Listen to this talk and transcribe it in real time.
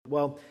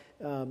Well,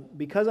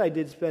 because I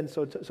did spend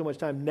so much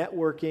time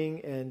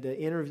networking and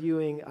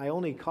interviewing, I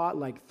only caught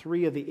like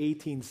 3 of the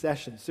 18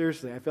 sessions.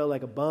 Seriously, I felt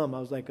like a bum. I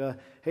was like,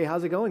 hey,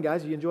 how's it going,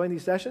 guys? Are you enjoying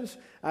these sessions?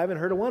 I haven't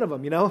heard of one of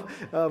them,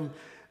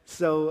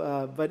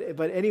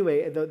 But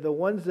anyway, the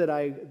ones that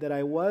I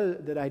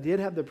did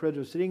have the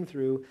privilege of sitting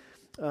through,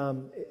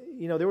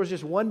 there was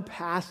just one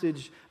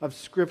passage of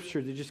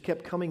Scripture that just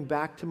kept coming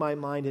back to my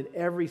mind in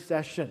every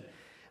session,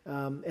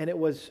 and it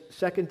was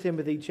 2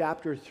 Timothy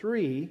chapter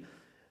 3,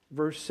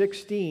 verse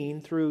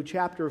 16 through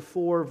chapter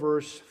 4,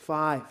 verse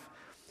 5.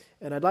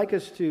 And I'd like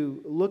us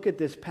to look at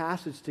this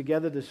passage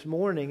together this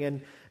morning.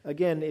 And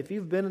again, if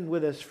you've been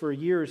with us for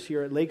years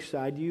here at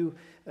Lakeside, you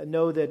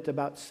know that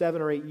about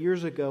 7 or 8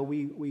 years ago,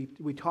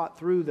 we taught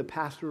through the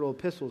pastoral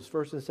epistles,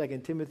 1st and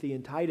 2nd Timothy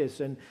and Titus.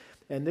 And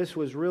this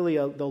was really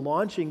the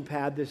launching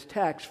pad, this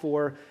text,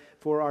 for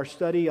our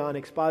study on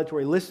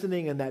expository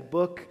listening and that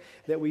book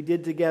that we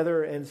did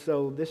together. And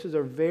so this is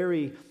a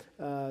very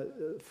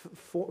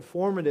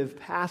formative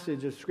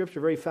passage of Scripture,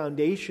 very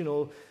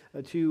foundational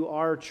to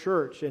our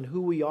church and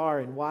who we are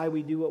and why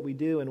we do what we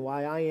do and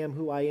why I am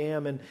who I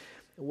am and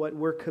what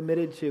we're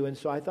committed to. And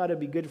so I thought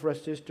it'd be good for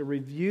us just to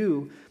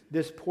review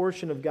this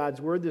portion of God's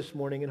Word this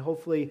morning, and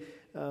hopefully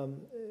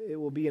it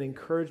will be an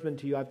encouragement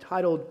to you. I've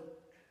titled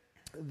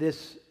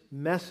this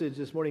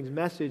morning's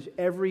message,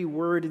 Every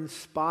Word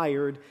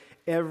Inspired,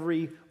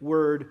 Every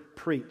Word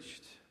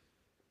Preached.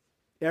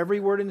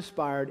 Every word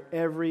inspired,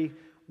 every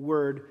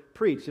word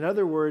preached. In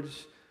other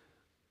words,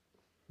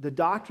 the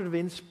doctrine of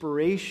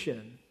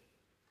inspiration,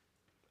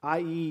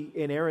 i.e.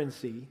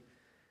 inerrancy,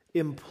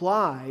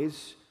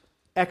 implies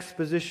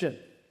exposition.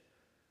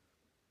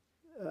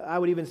 I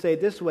would even say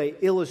it this way,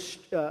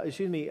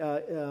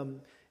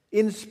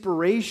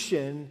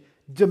 inspiration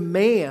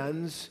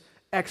demands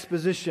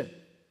exposition.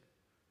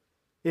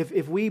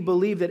 If we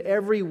believe that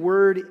every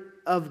word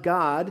of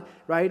God,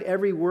 right,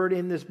 every word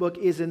in this book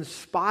is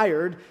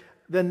inspired,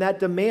 then that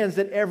demands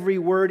that every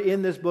word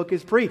in this book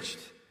is preached.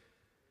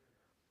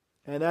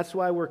 And that's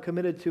why we're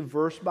committed to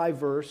verse by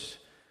verse,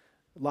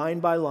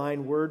 line by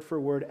line, word for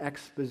word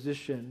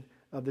exposition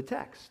of the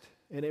text.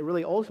 And it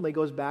really ultimately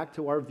goes back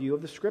to our view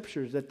of the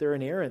Scriptures, that they're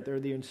inerrant. They're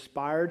the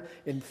inspired,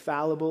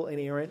 infallible,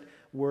 inerrant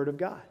Word of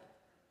God.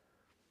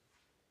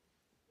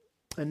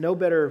 And no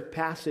better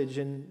passage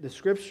in the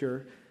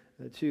Scripture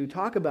to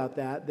talk about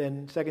that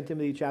than 2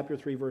 Timothy chapter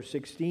 3, verse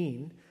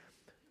 16.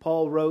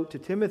 Paul wrote to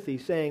Timothy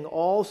saying,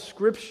 all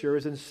Scripture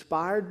is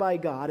inspired by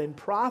God and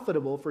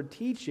profitable for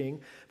teaching,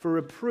 for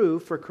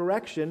reproof, for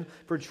correction,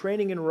 for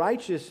training in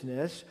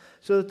righteousness,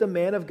 so that the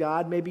man of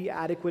God may be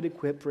adequate,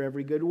 equipped for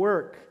every good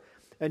work.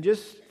 And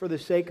just for the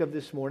sake of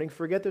this morning,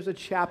 forget there's a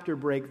chapter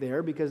break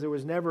there, because there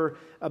was never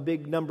a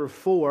big number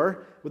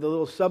 4 with a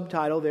little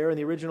subtitle there in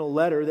the original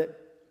letter that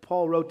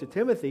Paul wrote to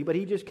Timothy, but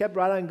he just kept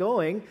right on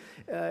going.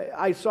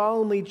 I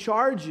solemnly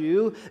charge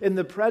you in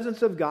the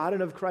presence of God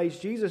and of Christ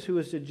Jesus, who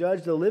is to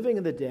judge the living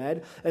and the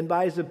dead, and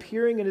by his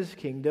appearing in his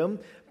kingdom,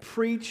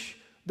 preach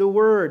the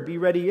word. Be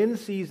ready in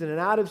season and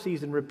out of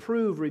season.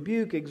 Reprove,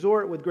 rebuke,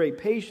 exhort with great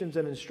patience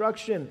and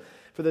instruction.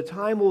 For the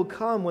time will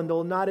come when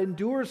they'll not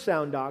endure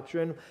sound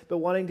doctrine, but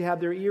wanting to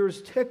have their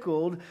ears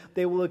tickled,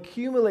 they will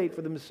accumulate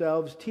for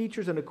themselves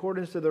teachers in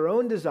accordance to their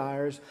own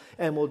desires,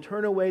 and will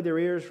turn away their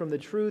ears from the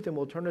truth and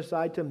will turn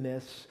aside to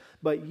myths.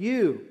 But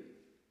you,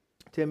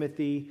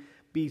 Timothy,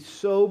 be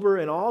sober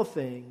in all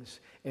things,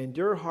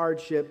 endure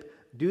hardship,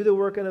 do the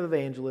work of an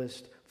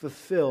evangelist,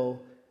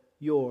 fulfill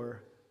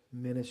your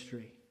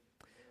ministry.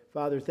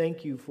 Father,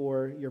 thank you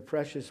for your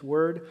precious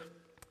word.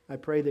 I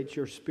pray that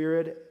your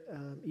Spirit,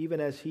 even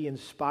as He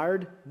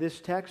inspired this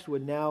text,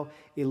 would now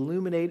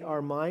illuminate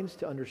our minds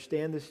to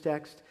understand this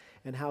text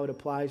and how it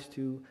applies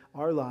to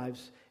our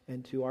lives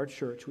and to our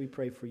church. We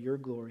pray for your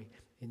glory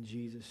in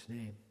Jesus'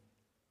 name.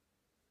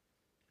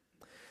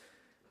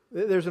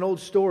 There's an old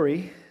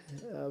story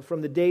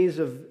from the days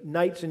of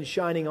knights in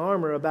shining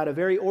armor about a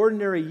very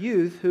ordinary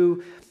youth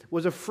who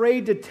was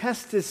afraid to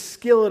test his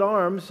skill at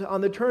arms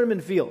on the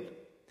tournament field.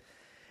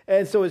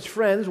 And so his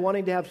friends,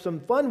 wanting to have some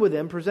fun with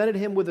him, presented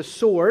him with a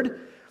sword,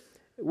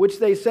 which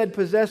they said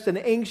possessed an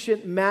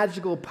ancient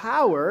magical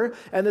power,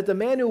 and that the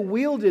man who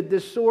wielded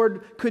this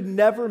sword could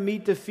never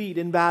meet defeat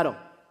in battle.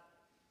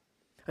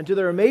 And to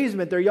their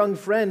amazement, their young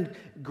friend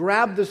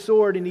grabbed the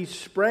sword and he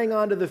sprang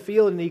onto the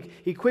field, and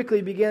he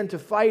quickly began to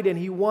fight, and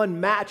he won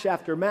match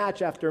after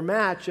match after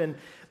match, and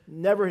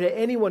never had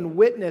anyone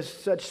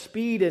witnessed such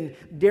speed and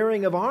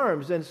daring of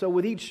arms. And so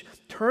with each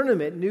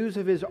tournament, news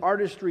of his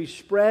artistry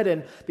spread,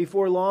 and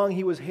before long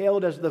he was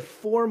hailed as the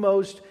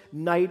foremost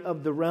knight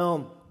of the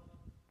realm.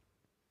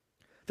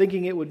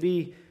 Thinking it would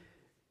be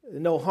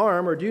no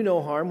harm or do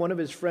no harm, one of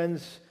his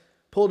friends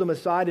pulled him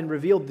aside and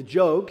revealed the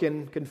joke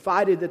and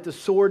confided that the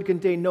sword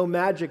contained no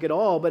magic at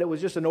all, but it was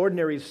just an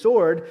ordinary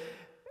sword.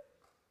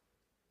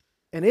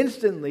 And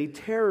instantly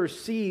terror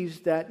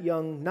seized that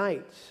young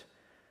knight.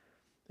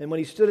 And when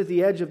he stood at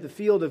the edge of the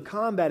field of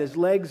combat, his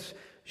legs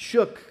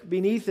shook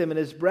beneath him, and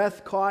his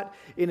breath caught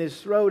in his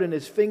throat, and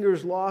his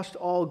fingers lost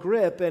all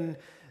grip, and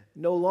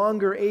no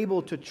longer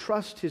able to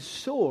trust his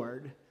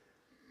sword,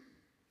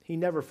 he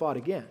never fought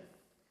again.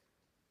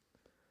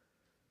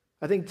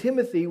 I think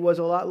Timothy was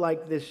a lot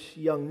like this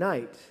young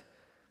knight.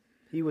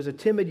 He was a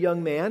timid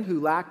young man who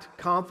lacked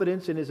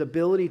confidence in his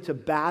ability to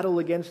battle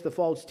against the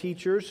false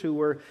teachers who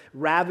were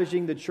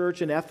ravaging the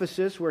church in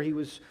Ephesus where he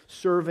was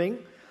serving.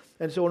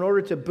 And so in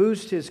order to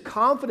boost his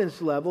confidence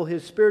level,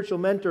 his spiritual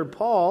mentor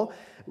Paul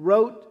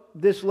wrote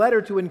this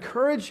letter to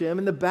encourage him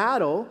in the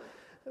battle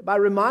by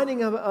reminding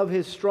him of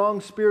his strong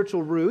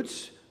spiritual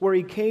roots, where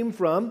he came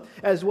from,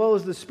 as well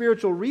as the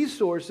spiritual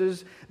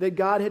resources that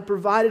God had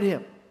provided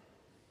him.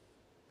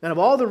 And of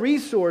all the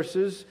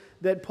resources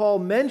that Paul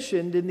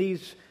mentioned in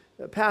these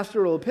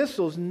pastoral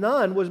epistles,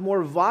 none was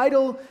more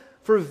vital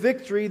for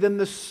victory than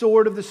the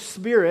sword of the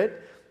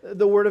Spirit,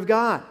 the Word of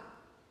God.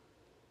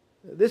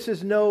 This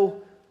is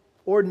no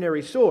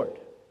ordinary sword.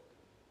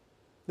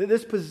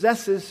 This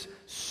possesses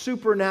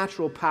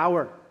supernatural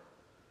power.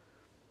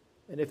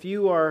 And if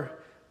you are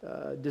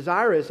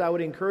desirous, I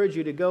would encourage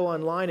you to go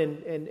online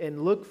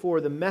and look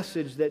for the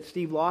message that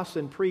Steve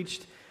Lawson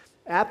preached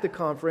at the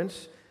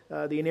conference,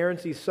 the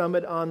Inerrancy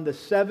Summit, on the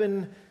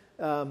 7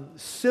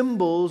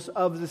 symbols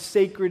of the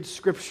sacred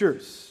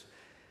Scriptures.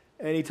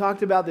 And he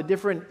talked about the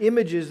different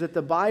images that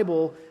the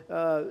Bible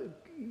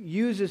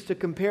uses to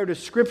compare to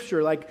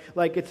Scripture, like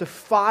it's a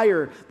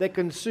fire that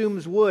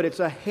consumes wood, it's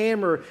a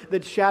hammer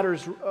that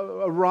shatters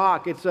a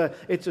rock, it's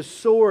a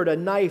sword, a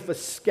knife, a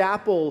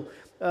scalpel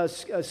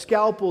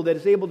that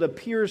is able to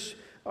pierce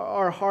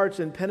our hearts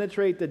and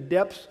penetrate the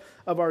depths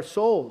of our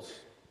souls.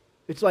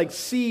 It's like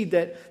seed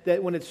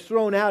that when it's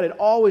thrown out, it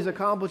always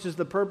accomplishes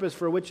the purpose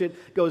for which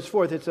it goes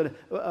forth. It's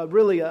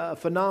really a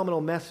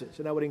phenomenal message.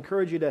 And I would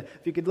encourage you to,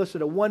 if you could listen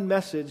to one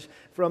message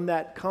from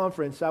that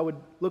conference, I would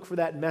look for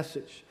that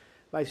message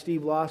by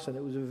Steve Lawson.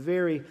 It was a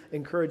very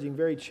encouraging,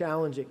 very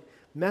challenging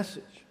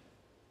message.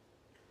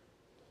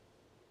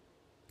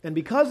 And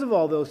because of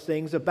all those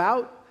things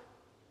about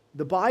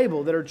the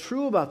Bible that are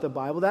true about the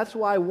Bible, that's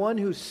why one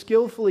who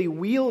skillfully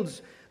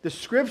wields the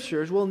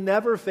Scriptures will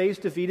never face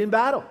defeat in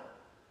battle.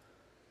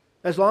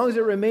 As long as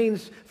it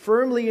remains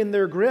firmly in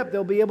their grip,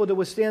 they'll be able to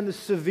withstand the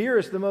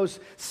severest, the most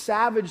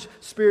savage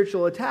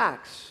spiritual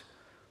attacks.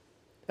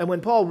 And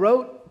when Paul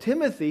wrote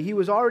Timothy, he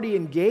was already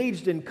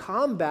engaged in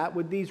combat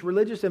with these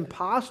religious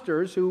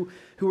imposters who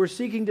were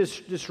seeking to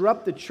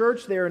disrupt the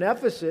church there in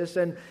Ephesus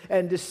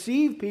and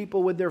deceive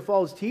people with their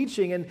false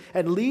teaching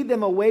and lead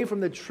them away from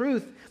the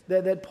truth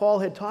that Paul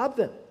had taught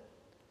them.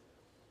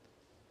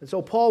 And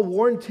so Paul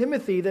warned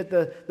Timothy that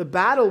the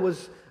battle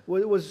was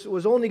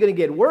only going to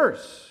get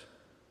worse.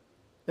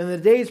 In the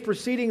days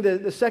preceding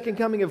the second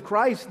coming of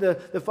Christ, the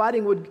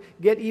fighting would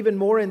get even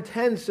more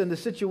intense, and the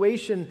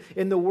situation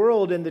in the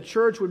world and the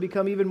church would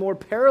become even more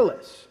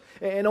perilous.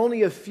 And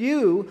only a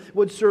few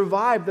would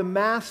survive the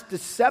mass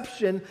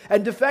deception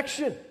and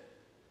defection.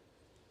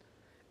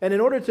 And in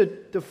order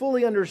to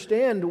fully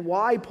understand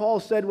why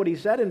Paul said what he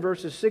said in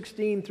verses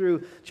 16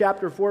 through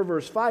chapter 4,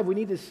 verse 5, we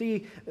need to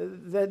see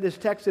this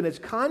text in its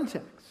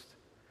context.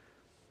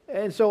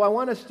 And so I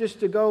want us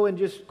just to go and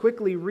just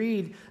quickly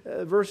read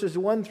verses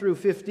 1 through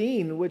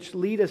 15, which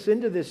lead us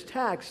into this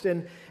text,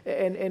 and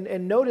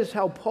notice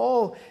how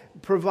Paul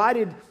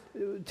provided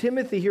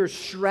Timothy here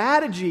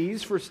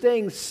strategies for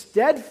staying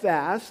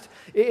steadfast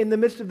in the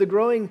midst of the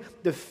growing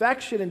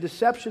defection and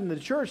deception in the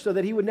church, so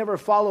that he would never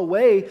fall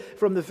away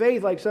from the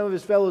faith like some of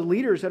his fellow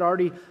leaders had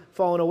already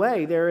fallen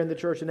away there in the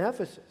church in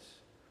Ephesus.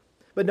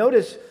 But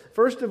notice,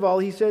 first of all,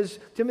 he says,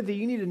 Timothy,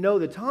 you need to know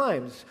the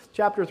times.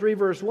 Chapter 3,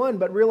 verse 1,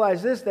 but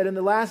realize this, that in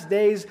the last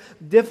days,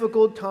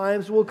 difficult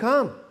times will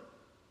come.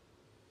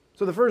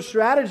 So the first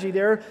strategy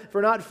there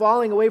for not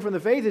falling away from the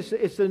faith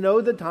is to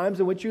know the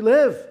times in which you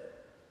live.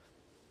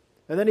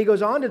 And then he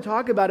goes on to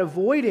talk about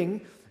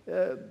avoiding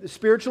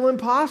spiritual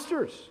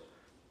imposters.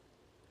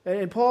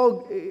 And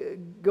Paul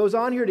goes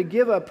on here to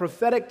give a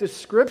prophetic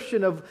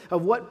description of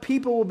what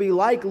people will be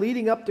like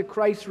leading up to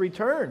Christ's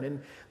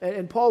return.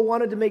 And Paul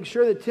wanted to make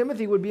sure that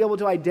Timothy would be able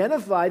to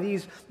identify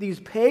these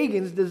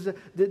pagans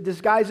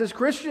disguised as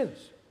Christians,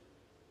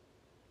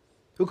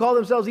 who call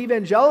themselves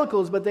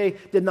evangelicals, but they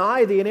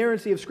deny the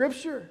inerrancy of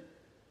Scripture.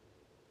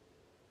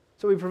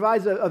 So he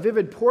provides a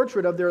vivid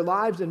portrait of their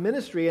lives and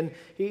ministry, and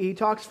he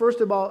talks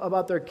first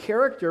about their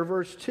character.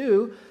 Verse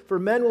 2, for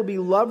men will be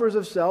lovers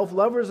of self,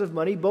 lovers of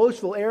money,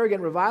 boastful,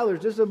 arrogant, revilers,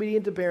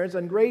 disobedient to parents,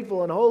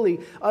 ungrateful, unholy,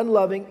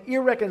 unloving,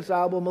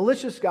 irreconcilable,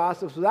 malicious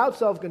gossips, without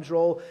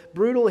self-control,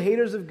 brutal,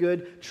 haters of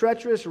good,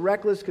 treacherous,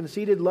 reckless,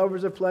 conceited,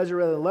 lovers of pleasure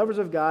rather than lovers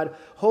of God,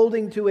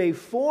 holding to a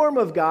form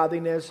of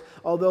godliness,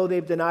 although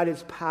they've denied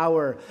its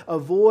power.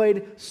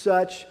 Avoid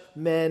such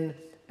men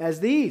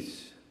as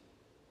these.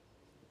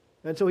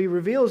 And so he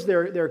reveals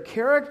their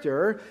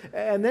character,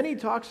 and then he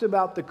talks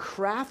about the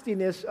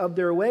craftiness of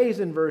their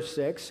ways in verse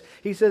 6.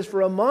 He says,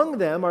 for among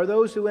them are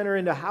those who enter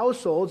into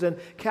households and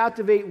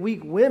captivate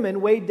weak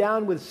women, weighed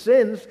down with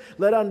sins,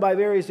 led on by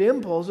various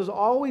impulses,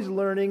 always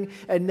learning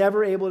and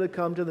never able to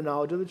come to the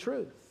knowledge of the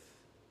truth.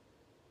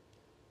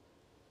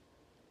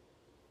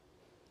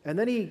 And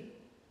then he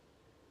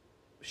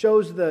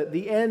shows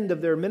the end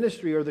of their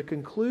ministry or the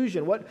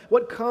conclusion.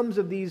 What comes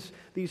of these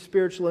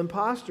spiritual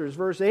imposters?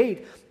 Verse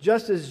 8,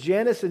 just as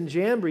Jannes and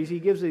Jambres, he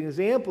gives an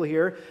example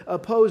here,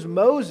 oppose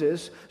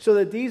Moses,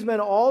 so these men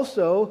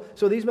also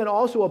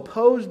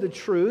oppose the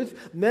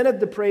truth, men of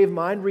depraved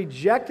mind,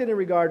 rejected in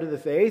regard to the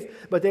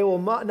faith, but they will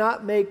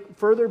not make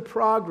further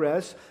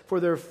progress, for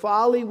their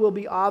folly will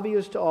be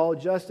obvious to all,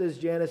 just as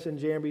Jannes and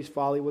Jambres'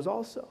 folly was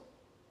also.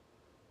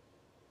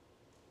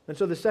 And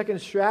so the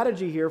second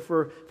strategy here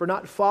for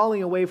not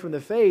falling away from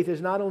the faith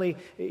is not only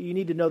you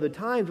need to know the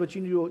times, but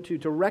you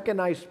need to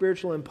recognize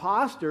spiritual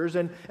imposters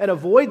and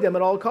avoid them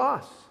at all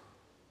costs.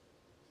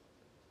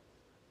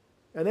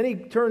 And then he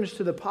turns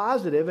to the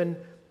positive,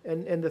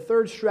 and the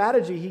third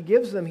strategy he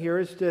gives them here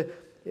is to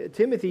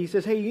Timothy. He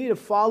says, hey, you need to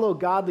follow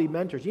godly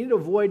mentors. You need to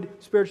avoid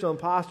spiritual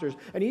imposters,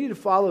 and you need to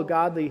follow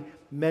godly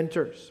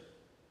mentors.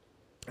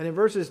 And in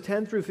verses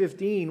 10 through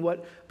 15,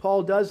 what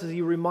Paul does is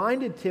he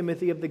reminded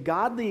Timothy of the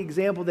godly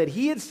example that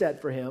he had set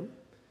for him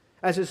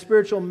as his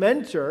spiritual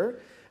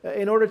mentor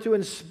in order to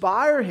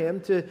inspire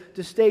him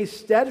to stay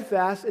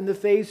steadfast in the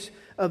face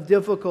of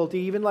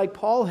difficulty, even like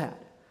Paul had.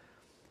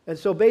 And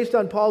so based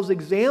on Paul's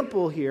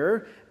example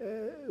here,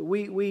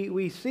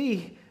 we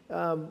see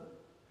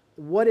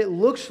what it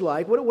looks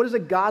like. What does a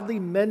godly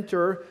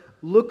mentor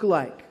look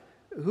like?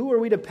 Who are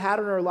we to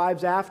pattern our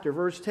lives after?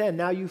 Verse 10,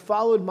 now you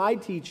followed my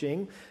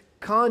teaching,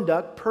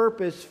 conduct,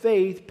 purpose,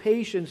 faith,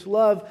 patience,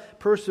 love,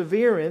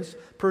 perseverance,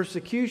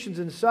 persecutions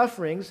and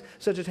sufferings,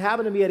 such as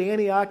happened to me at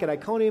Antioch, at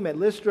Iconium, at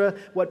Lystra,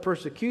 what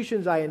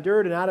persecutions I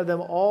endured, and out of them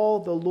all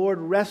the Lord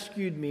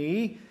rescued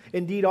me.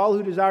 Indeed, all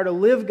who desire to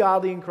live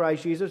godly in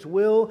Christ Jesus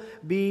will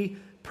be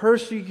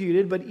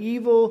persecuted, but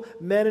evil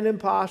men and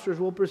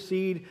impostors will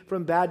proceed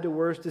from bad to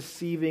worse,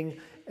 deceiving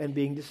and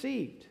being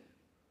deceived.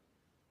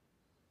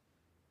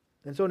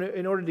 And so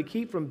in order to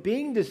keep from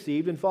being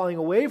deceived and falling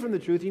away from the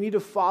truth, you need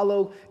to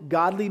follow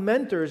godly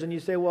mentors. And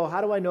you say, well,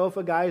 how do I know if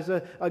a guy is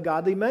a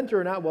godly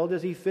mentor or not? Well,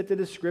 does he fit the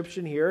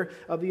description here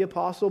of the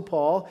Apostle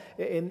Paul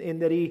in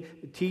that he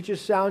teaches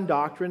sound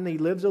doctrine, he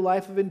lives a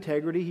life of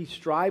integrity, he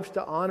strives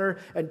to honor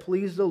and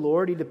please the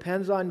Lord, he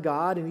depends on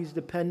God, and he's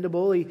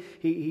dependable,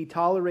 he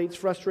tolerates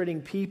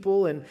frustrating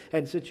people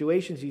and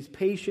situations, he's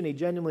patient, he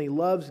genuinely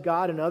loves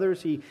God and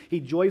others, he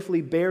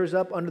joyfully bears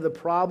up under the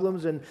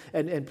problems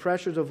and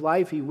pressures of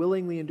life, he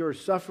willingly endure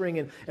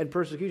suffering and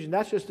persecution.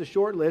 That's just a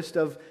short list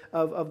of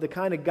the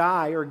kind of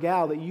guy or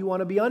gal that you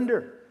want to be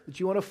under, that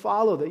you want to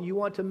follow, that you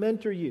want to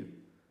mentor you.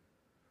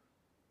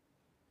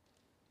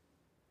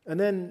 And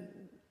then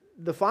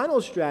the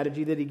final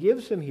strategy that he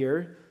gives him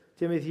here,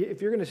 Timothy,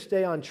 if you're going to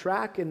stay on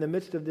track in the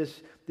midst of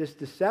this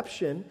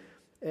deception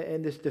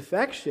and this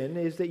defection,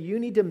 is that you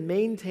need to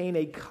maintain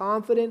a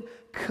confident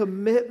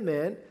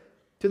commitment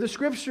to the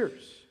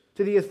Scriptures,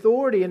 to the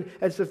authority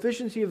and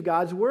sufficiency of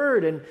God's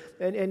Word.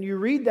 And you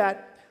read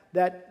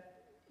that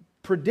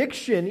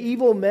prediction,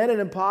 evil men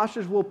and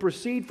impostors will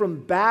proceed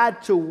from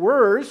bad to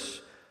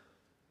worse,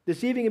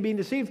 deceiving and being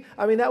deceived.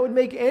 I mean, that would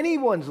make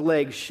anyone's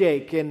legs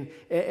shake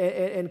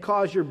and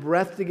cause your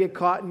breath to get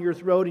caught in your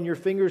throat and your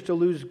fingers to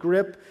lose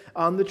grip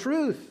on the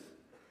truth.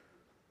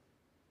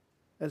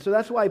 And so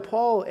that's why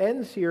Paul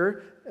ends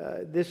here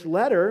this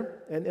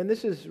letter, and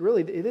this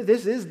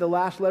is the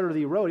last letter that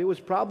he wrote. It was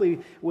probably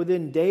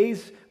within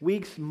days,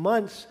 weeks,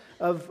 months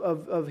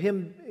of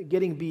him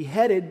getting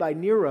beheaded by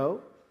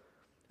Nero.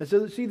 And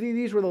so see,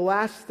 these were the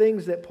last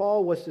things that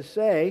Paul was to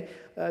say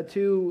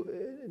to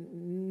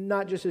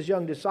not just his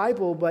young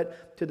disciple,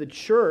 but to the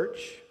church.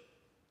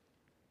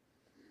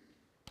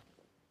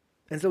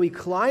 And so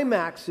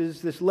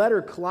this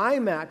letter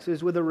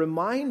climaxes with a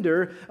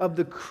reminder of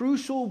the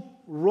crucial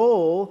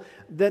role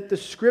that the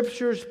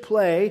Scriptures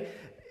play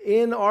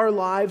in our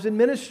lives and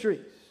ministries.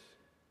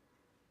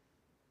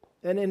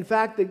 And in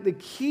fact, the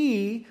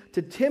key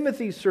to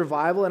Timothy's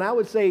survival, and I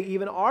would say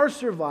even our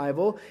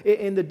survival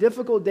in the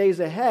difficult days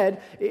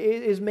ahead,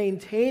 is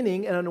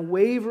maintaining an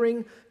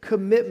unwavering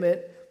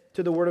commitment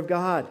to the Word of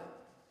God.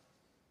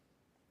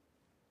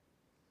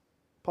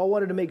 Paul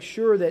wanted to make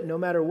sure that no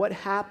matter what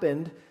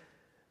happened,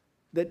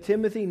 that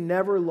Timothy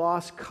never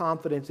lost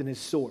confidence in his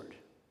sword.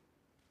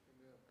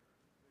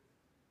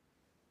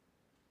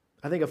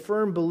 I think a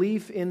firm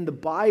belief in the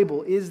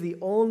Bible is the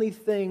only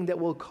thing that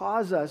will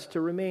cause us to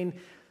remain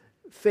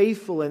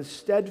faithful and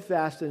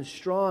steadfast and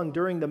strong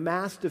during the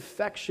mass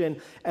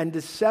defection and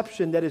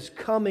deception that is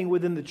coming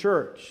within the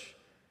church.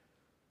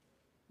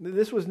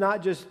 This was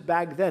not just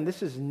back then,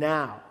 this is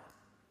now.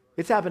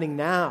 It's happening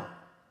now.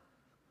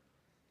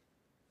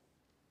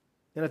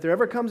 And if there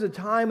ever comes a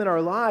time in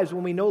our lives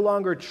when we no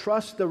longer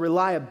trust the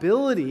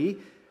reliability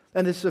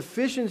and the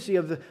sufficiency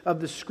of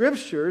the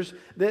Scriptures,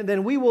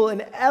 then we will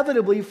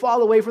inevitably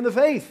fall away from the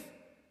faith.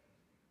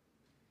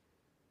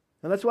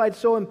 And that's why it's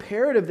so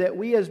imperative that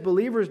we as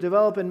believers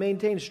develop and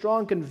maintain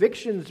strong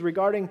convictions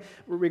regarding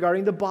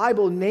the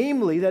Bible,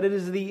 namely that it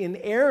is the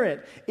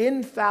inerrant,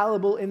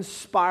 infallible,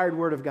 inspired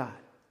Word of God.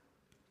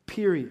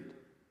 Period.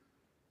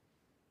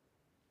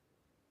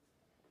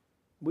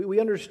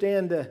 We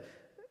understand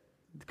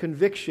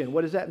Conviction,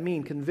 what does that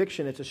mean?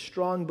 Conviction, it's a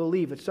strong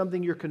belief. It's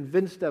something you're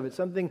convinced of. It's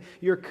something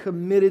you're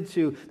committed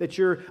to, that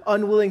you're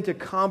unwilling to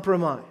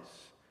compromise.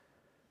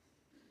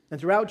 And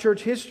throughout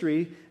church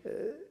history,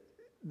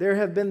 there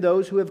have been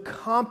those who have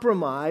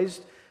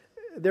compromised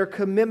their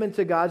commitment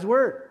to God's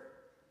Word.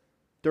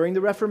 During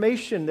the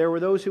Reformation, there were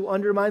those who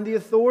undermined the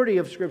authority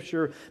of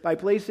Scripture by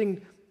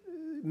placing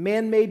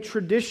man-made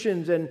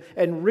traditions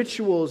and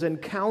rituals and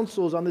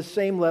counsels on the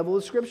same level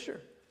as Scripture.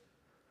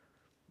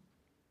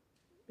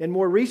 In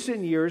more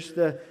recent years,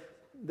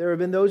 there have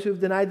been those who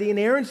have denied the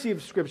inerrancy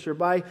of Scripture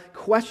by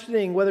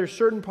questioning whether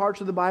certain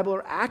parts of the Bible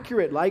are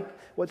accurate, like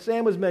what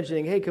Sam was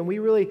mentioning. Hey, do we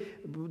really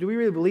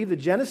believe the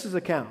Genesis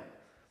account?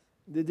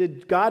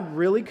 Did God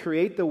really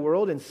create the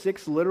world in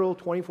 6 literal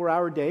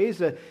 24-hour days?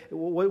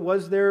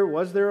 Was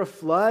there a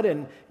flood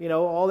and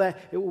all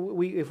that?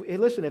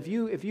 Listen, if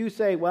you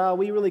say, well,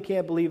 we really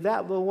can't believe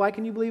that, well, why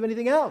can you believe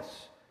anything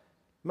else?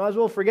 Might as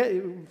well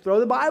throw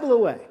the Bible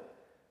away.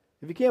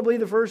 If you can't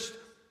believe the first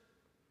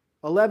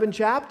 11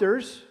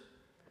 chapters,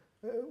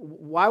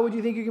 why would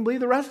you think you can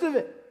believe the rest of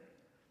it?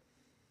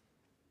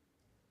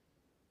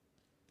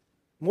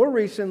 More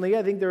recently,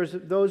 I think there's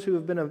those who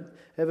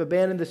have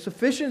abandoned the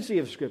sufficiency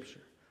of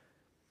Scripture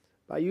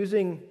by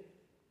using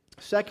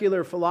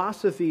secular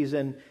philosophies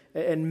and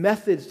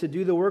methods to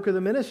do the work of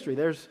the ministry.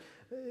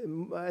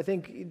 I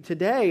think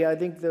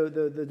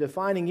the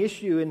defining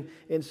issue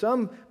in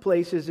some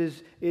places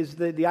is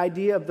the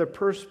idea of the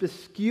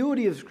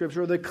perspicuity of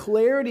Scripture, or the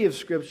clarity of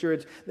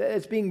Scripture.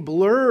 It's being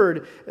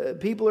blurred.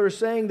 People are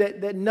saying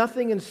that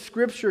nothing in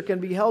Scripture can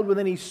be held with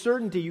any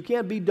certainty. You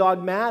can't be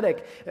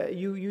dogmatic.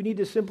 You need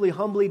to simply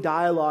humbly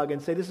dialogue and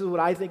say, this is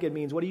what I think it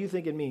means. What do you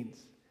think it means?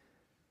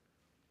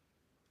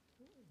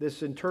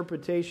 This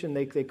interpretation,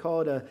 they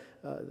call it a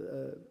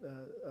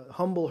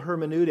humble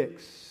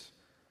hermeneutics.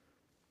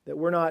 That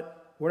we're not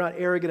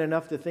arrogant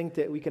enough to think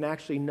that we can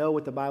actually know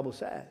what the Bible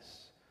says.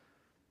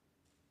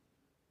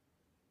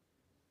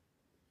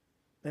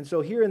 And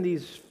so here in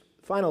these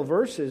final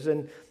verses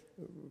and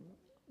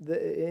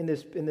in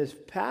this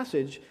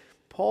passage,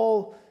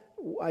 Paul,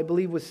 I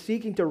believe, was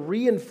seeking to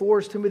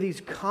reinforce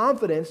Timothy's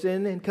confidence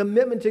and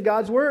commitment to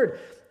God's Word.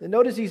 And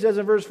notice he says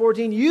in verse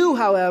 14, you,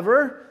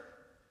 however,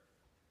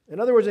 in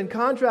other words, in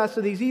contrast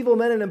to these evil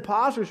men and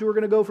impostors who are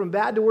going to go from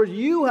bad to worse,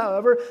 you,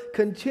 however,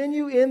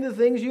 continue in the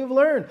things you have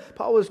learned.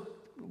 Paul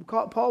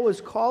was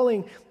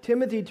calling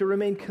Timothy to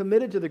remain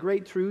committed to the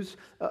great truths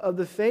of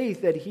the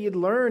faith that he had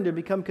learned and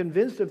become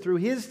convinced of through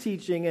his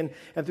teaching and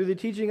through the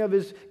teaching of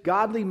his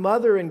godly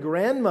mother and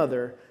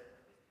grandmother.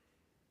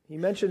 He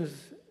mentions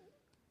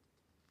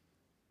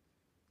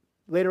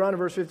later on in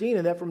verse 15,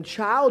 and that from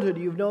childhood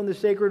you've known the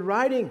sacred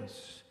writings,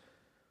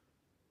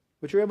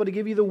 which are able to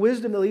give you the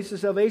wisdom that leads to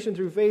salvation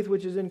through faith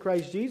which is in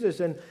Christ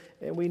Jesus. And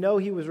we know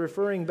he was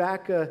referring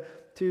back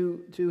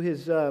to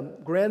his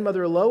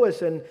grandmother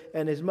Lois and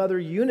his mother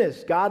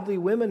Eunice, godly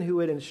women who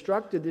had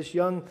instructed this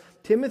young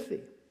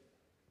Timothy.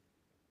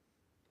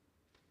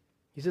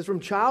 He says, from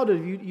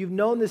childhood you've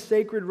known the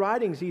sacred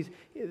writings.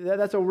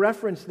 That's a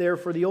reference there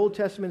for the Old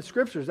Testament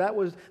Scriptures.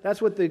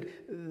 That's what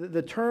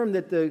the term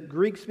that the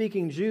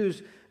Greek-speaking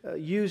Jews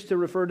used to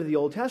refer to the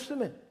Old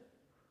Testament.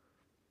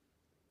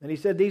 And he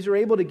said, these are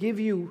able to give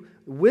you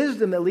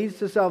wisdom that leads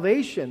to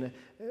salvation.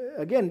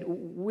 Again,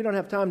 we don't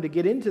have time to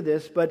get into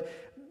this, but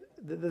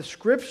the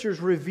Scriptures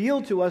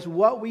reveal to us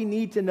what we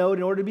need to know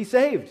in order to be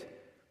saved.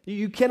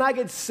 You cannot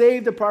get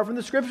saved apart from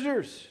the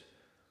Scriptures.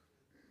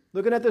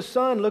 Looking at the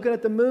sun, looking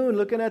at the moon,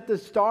 looking at the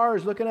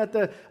stars, looking at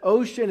the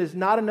ocean is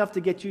not enough to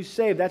get you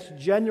saved. That's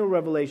general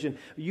revelation.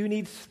 You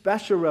need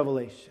special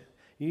revelation.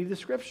 You need the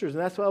Scriptures,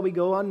 and that's why we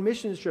go on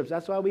mission trips.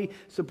 That's why we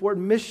support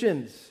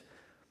missions.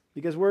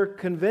 Because we're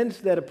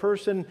convinced that a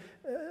person,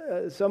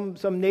 some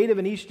native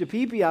in East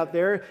Tepipi out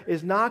there,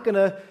 is not going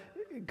to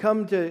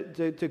come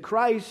to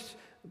Christ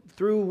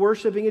through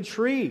worshiping a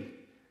tree.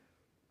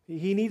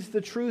 He needs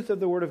the truth of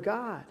the Word of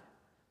God.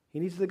 He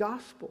needs the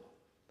gospel.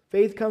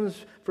 Faith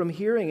comes from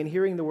hearing, and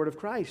hearing the Word of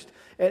Christ.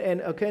 And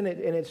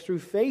it's through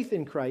faith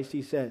in Christ,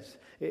 he says,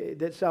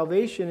 that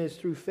salvation is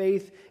through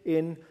faith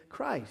in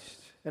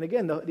Christ. And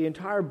again, the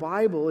entire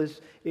Bible is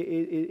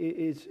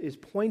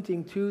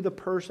pointing to the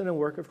person and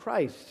work of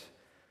Christ.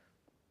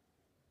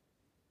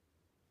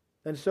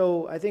 And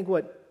so I think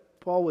what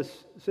Paul was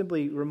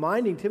simply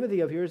reminding Timothy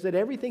of here is that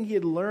everything he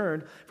had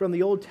learned from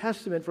the Old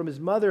Testament, from his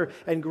mother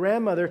and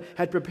grandmother,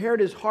 had prepared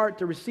his heart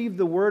to receive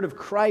the word of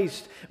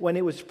Christ when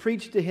it was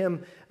preached to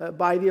him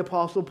by the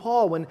Apostle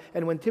Paul.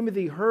 When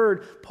Timothy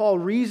heard Paul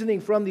reasoning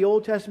from the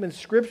Old Testament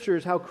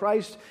Scriptures how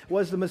Christ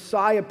was the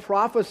Messiah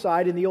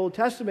prophesied in the Old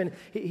Testament,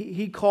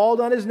 he called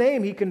on his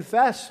name, he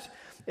confessed,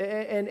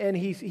 and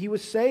he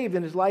was saved,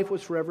 and his life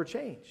was forever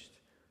changed.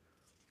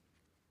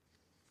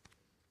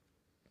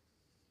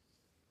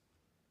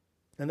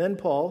 And then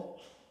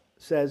Paul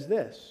says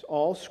this,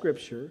 all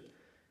Scripture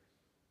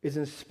is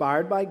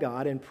inspired by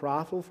God and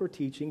profitable for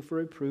teaching, for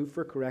reproof,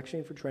 for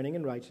correction, for training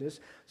in righteousness,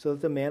 so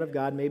that the man of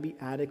God may be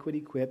adequate,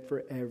 equipped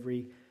for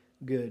every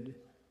good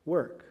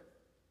work.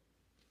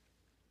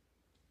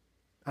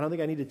 I don't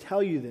think I need to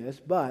tell you this,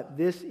 but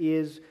this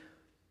is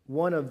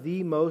one of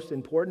the most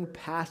important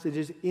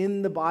passages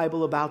in the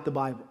Bible about the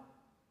Bible.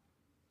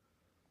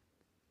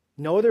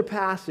 No other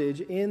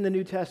passage in the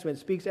New Testament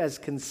speaks as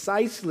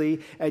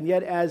concisely and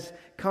yet as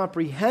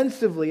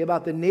comprehensively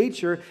about the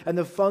nature and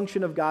the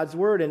function of God's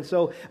Word. And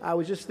so I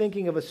was just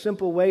thinking of a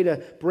simple way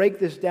to break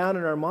this down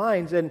in our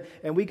minds, and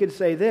we could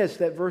say this,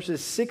 that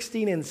verses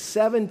 16 and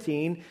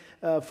 17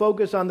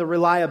 focus on the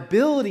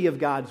reliability of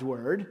God's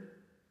Word.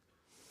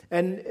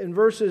 And in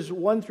verses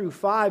 1 through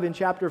 5 in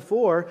chapter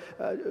 4,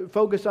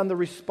 focus on the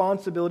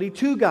responsibility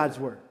to God's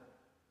Word.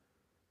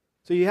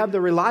 So you have the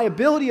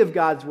reliability of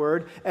God's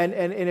Word, and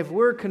if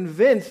we're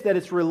convinced that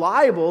it's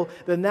reliable,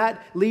 then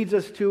that leads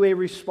us to a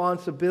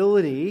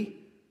responsibility,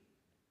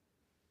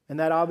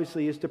 and that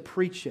obviously is to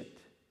preach it.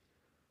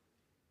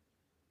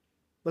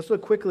 Let's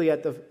look quickly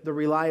at the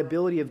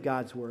reliability of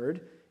God's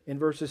Word in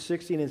verses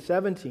 16 and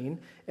 17,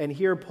 and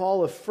here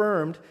Paul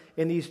affirmed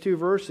in these two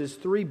verses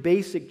three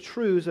basic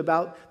truths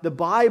about the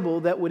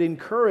Bible that would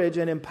encourage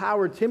and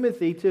empower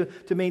Timothy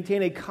to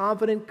maintain a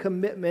confident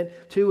commitment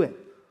to it.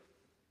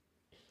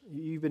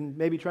 You've been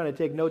maybe trying to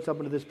take notes up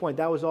until this point.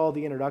 That was all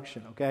the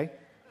introduction, okay?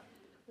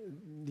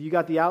 You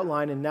got the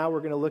outline, and now we're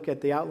going to look at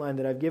the outline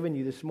that I've given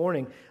you this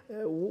morning.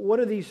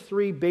 What are these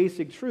three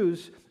basic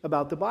truths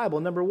about the Bible?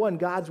 Number one,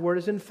 God's Word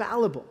is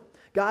infallible.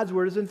 God's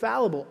Word is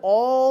infallible.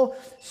 All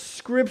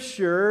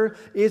Scripture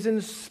is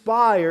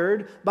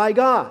inspired by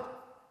God.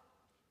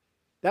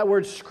 That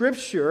word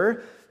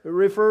Scripture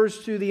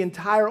refers to the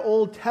entire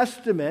Old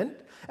Testament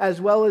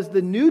as well as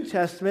the New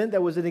Testament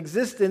that was in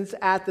existence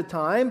at the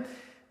time.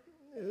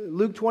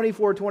 Luke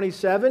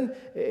 24:27,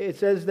 it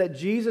says that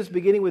Jesus,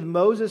 beginning with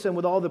Moses and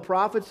with all the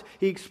prophets,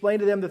 he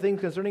explained to them the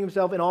things concerning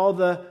himself in all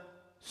the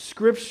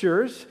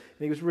Scriptures.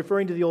 And he was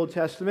referring to the Old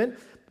Testament.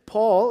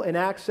 Paul, in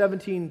Acts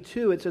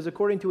 17:2, it says,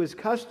 according to his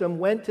custom,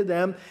 went to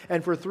them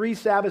and for 3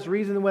 Sabbaths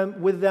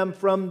reasoned with them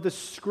from the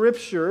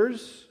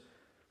Scriptures.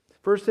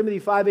 1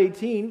 Timothy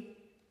 5:18,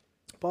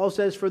 Paul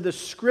says, for the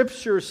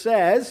Scripture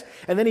says,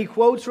 and then he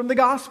quotes from the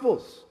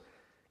Gospels.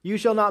 You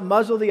shall not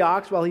muzzle the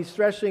ox while he's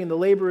threshing, and the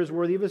laborer is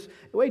worthy of his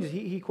wages.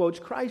 He quotes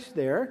Christ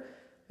there.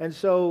 And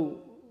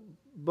so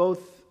both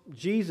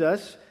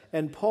Jesus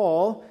and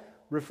Paul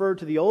refer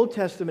to the Old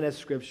Testament as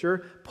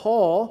Scripture.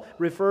 Paul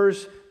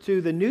refers to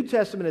the New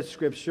Testament as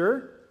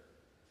Scripture.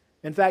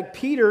 In fact,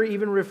 Peter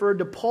even referred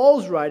to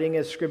Paul's writing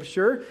as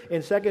Scripture.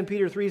 In 2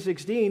 Peter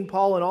 3:16,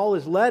 Paul in all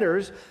his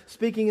letters,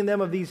 speaking in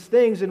them of these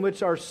things in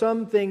which are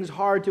some things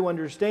hard to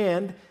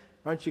understand.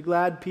 Aren't you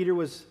glad Peter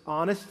was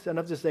honest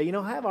enough to say,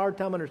 I have a hard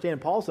time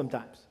understanding Paul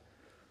sometimes.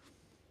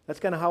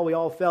 That's kind of how we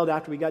all felt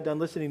after we got done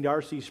listening to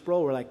R.C.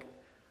 Sproul. We're like,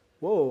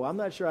 whoa, I'm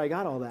not sure I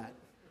got all that.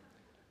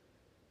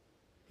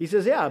 He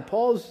says, yeah,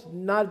 Paul's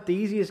not the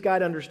easiest guy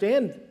to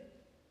understand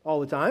all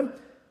the time.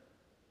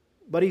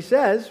 But he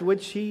says,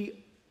 which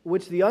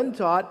the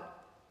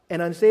untaught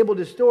and unstable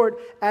distort,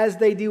 as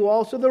they do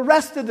also the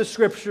rest of the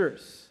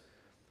Scriptures.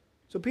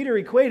 So Peter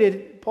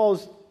equated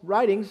Paul's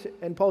writings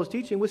and Paul's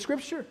teaching with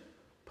Scripture.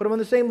 Put them on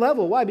the same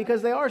level. Why?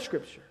 Because they are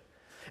Scripture.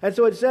 And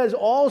so it says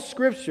all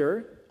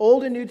Scripture,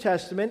 Old and New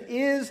Testament,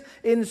 is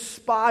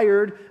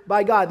inspired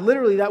by God.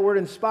 Literally, that word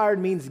inspired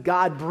means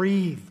God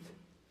breathed.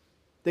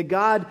 That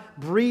God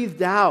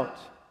breathed out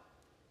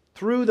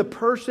through the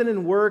person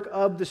and work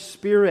of the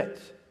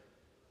Spirit.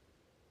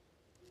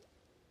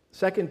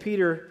 2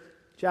 Peter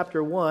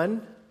chapter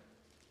 1,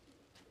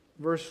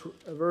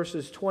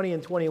 verses 20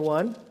 and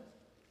 21.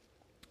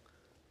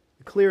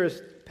 The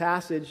clearest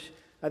passage,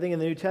 I think, in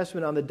the New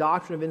Testament on the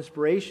doctrine of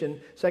inspiration.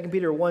 2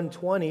 Peter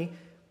 1:20.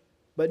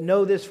 But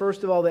know this,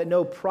 first of all, that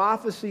no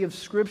prophecy of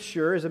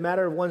Scripture is a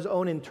matter of one's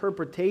own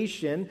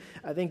interpretation.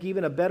 I think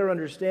even a better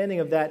understanding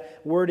of that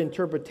word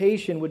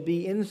interpretation would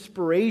be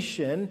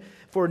inspiration.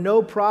 For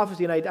no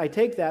prophecy, and I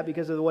take that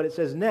because of what it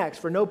says next,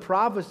 for no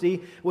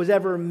prophecy was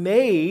ever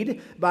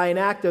made by an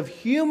act of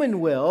human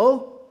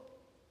will.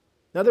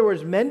 In other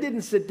words, men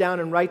didn't sit down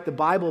and write the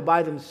Bible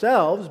by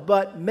themselves,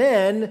 but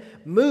men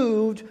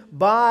moved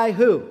by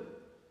who?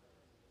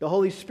 The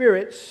Holy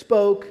Spirit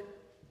spoke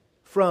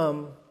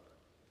from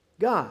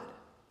God.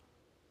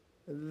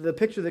 The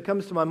picture that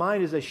comes to my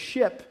mind is a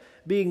ship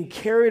being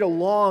carried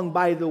along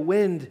by the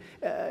wind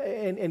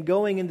and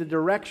going in the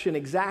direction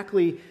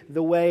exactly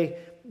the way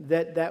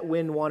that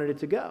wind wanted it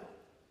to go.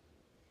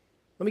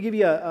 Let me give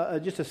you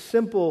just a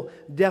simple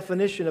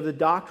definition of the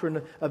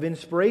doctrine of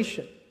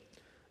inspiration.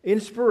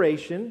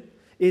 Inspiration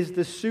is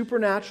the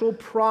supernatural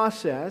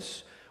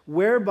process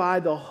whereby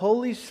the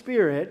Holy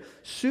Spirit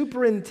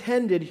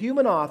superintended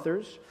human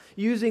authors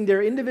using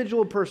their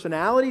individual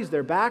personalities,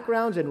 their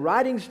backgrounds, and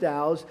writing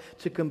styles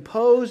to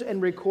compose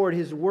and record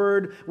His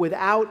Word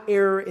without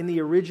error in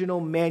the original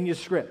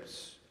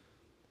manuscripts.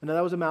 I know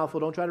that was a mouthful.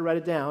 Don't try to write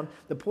it down.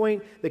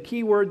 The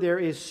key word there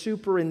is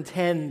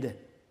superintend.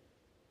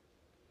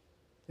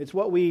 It's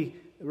what we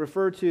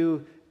refer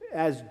to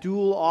as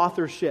dual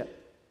authorship.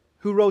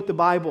 Who wrote the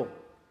Bible?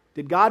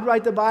 Did God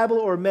write the Bible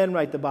or men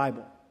write the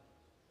Bible?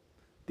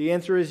 The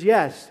answer is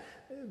yes.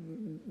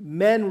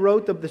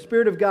 the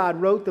Spirit of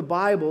God wrote the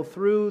Bible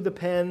through the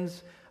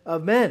pens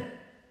of men.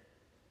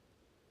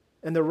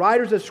 And the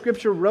writers of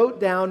Scripture wrote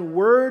down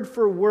word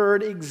for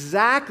word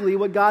exactly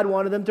what God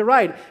wanted them to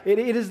write. It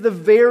is the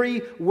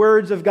very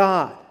words of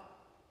God.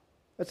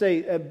 That's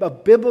a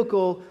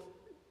biblical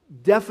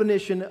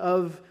definition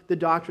of the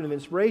doctrine of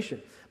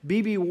inspiration.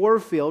 B.B.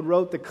 Warfield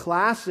wrote the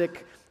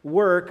classic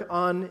work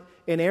on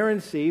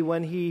inerrancy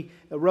when he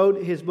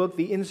wrote his book,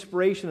 The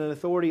Inspiration and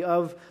Authority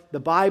of the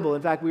Bible.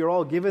 In fact, we were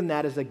all given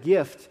that as a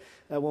gift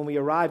when we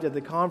arrived at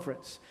the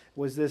conference,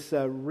 was this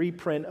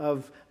reprint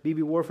of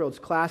B.B. Warfield's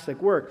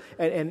classic work.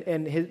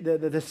 And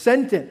the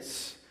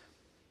sentence,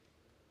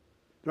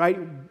 right?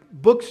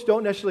 Books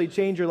don't necessarily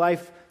change your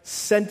life,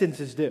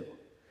 sentences do.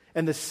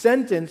 And the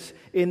sentence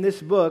in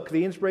this book,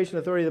 The Inspiration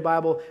and Authority of the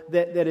Bible,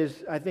 that is,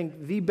 I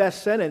think, the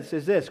best sentence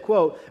is this,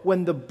 quote,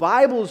 "When the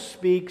Bible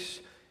speaks,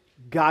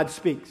 God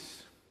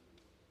speaks."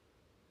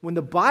 When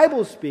the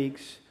Bible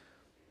speaks,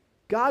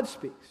 God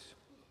speaks.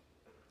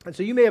 And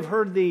so you may have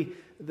heard the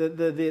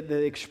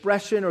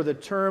expression or the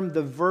term,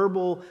 the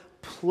verbal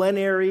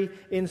plenary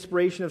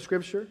inspiration of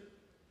Scripture.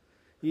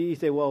 You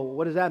say, well,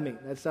 what does that mean?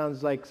 That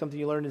sounds like something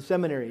you learned in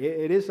seminary.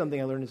 It is something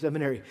I learned in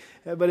seminary,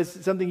 but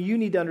it's something you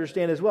need to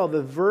understand as well.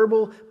 The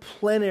verbal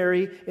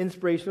plenary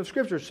inspiration of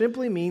Scripture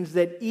simply means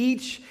that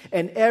each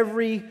and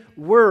every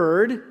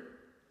word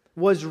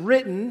was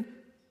written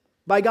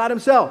by God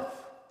Himself.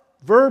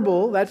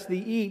 Verbal, that's the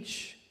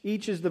each.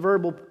 Each is the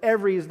verbal,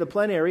 every is the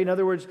plenary. In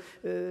other words,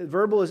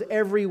 verbal is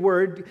every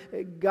word.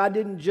 God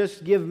didn't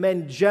just give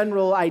men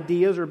general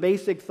ideas or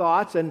basic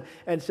thoughts and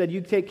said,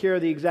 you take care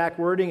of the exact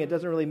wording. It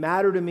doesn't really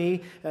matter to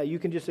me. You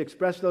can just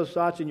express those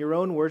thoughts in your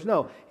own words.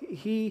 No,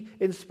 He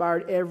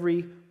inspired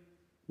every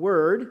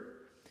word,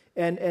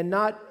 and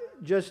not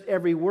just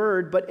every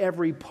word, but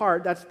every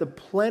part. That's the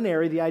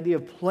plenary, the idea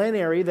of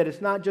plenary, that it's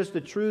not just the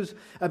truths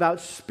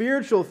about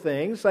spiritual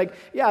things. Like,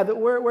 yeah,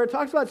 where it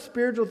talks about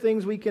spiritual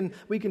things, we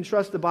can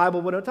trust the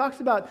Bible. But when it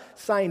talks about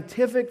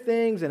scientific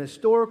things and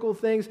historical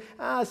things,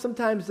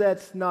 sometimes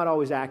that's not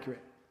always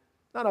accurate,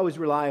 not always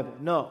reliable.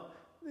 No,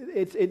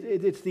 it's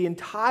the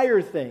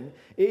entire thing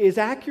is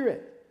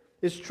accurate.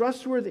 It's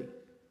trustworthy.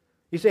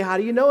 You say, how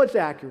do you know it's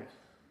accurate?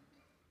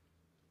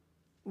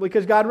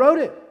 Because God wrote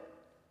it.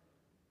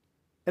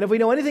 And if we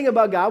know anything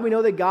about God, we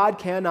know that God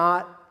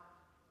cannot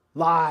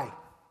lie.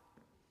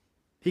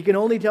 He can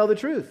only tell the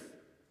truth.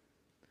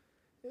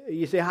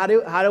 You say, how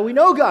do we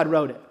know God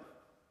wrote it?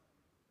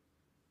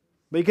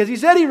 Because He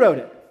said He wrote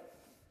it.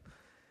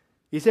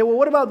 You say, well,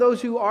 what about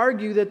those who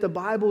argue that the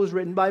Bible was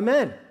written by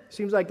men?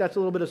 Seems like that's a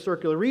little bit of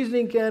circular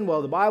reasoning, Ken.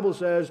 Well, the Bible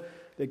says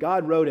that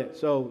God wrote it.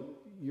 So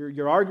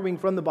you're arguing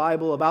from the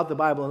Bible about the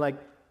Bible. And like,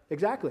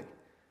 exactly.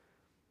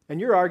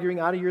 And you're arguing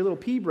out of your little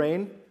pea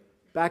brain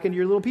back into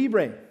your little pea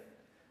brain.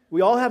 We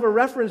all have a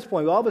reference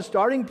point. We all have a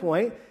starting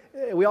point.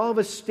 We all have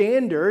a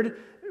standard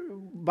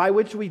by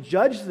which we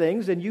judge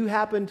things, and you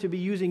happen to be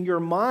using your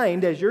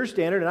mind as your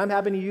standard, and I'm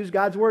happy to use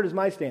God's Word as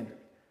my standard.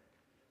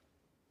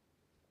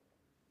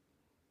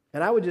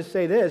 And I would just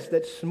say this,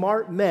 that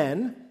smart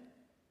men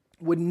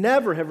would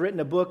never have written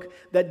a book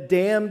that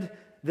damned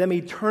them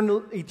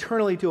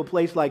eternally to a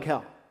place like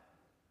hell.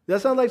 Does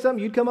that sound like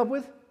something you'd come up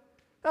with?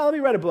 Oh, let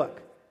me write a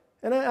book.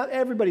 And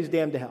everybody's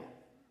damned to hell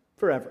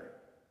forever.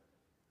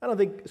 I don't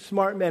think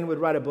smart men would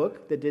write a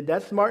book that did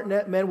that. Smart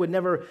men would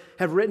never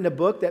have written a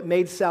book that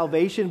made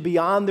salvation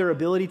beyond their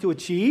ability to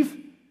achieve.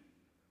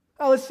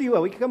 Oh, let's see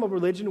what. We can come up with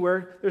a religion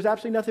where there's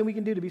absolutely nothing we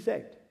can do to be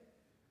saved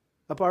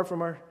apart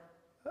from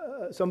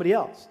somebody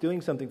else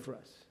doing something for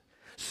us.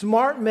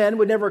 Smart men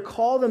would never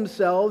call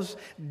themselves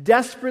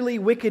desperately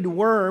wicked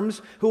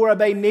worms who are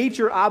by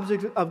nature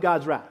objects of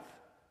God's wrath.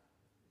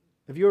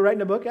 If you were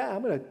writing a book,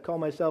 I'm going to call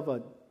myself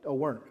a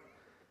worm,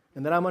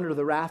 and then I'm under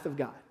the wrath of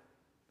God.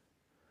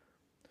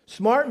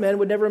 Smart men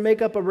would never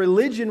make up a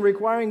religion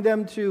requiring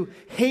them to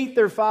hate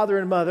their father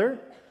and mother,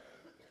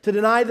 to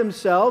deny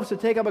themselves, to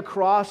take up a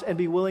cross and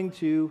be willing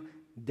to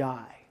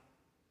die.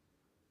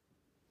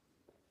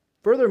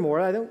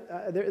 Furthermore,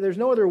 there's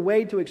no other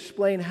way to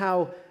explain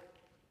how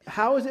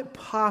is it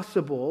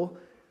possible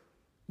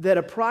that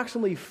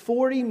approximately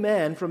 40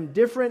 men from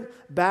different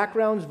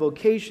backgrounds,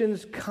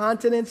 vocations,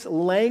 continents,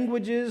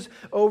 languages,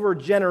 over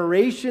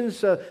generations,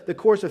 the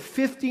course of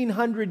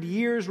 1,500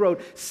 years,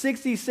 wrote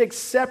 66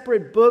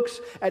 separate books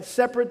at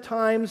separate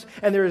times,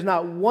 and there is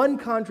not one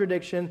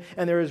contradiction,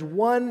 and there is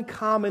one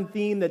common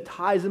theme that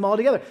ties them all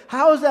together.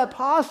 How is that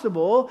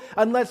possible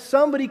unless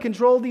somebody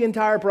controlled the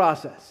entire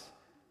process?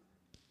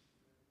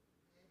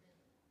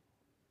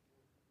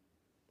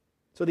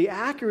 So the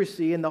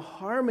accuracy and the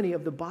harmony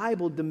of the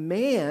Bible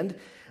demand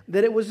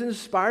that it was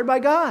inspired by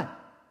God.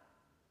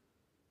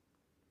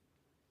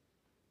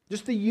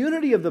 Just the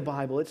unity of the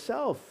Bible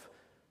itself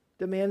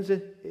demands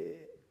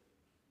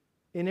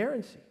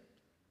inerrancy.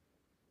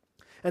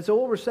 And so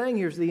what we're saying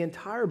here is the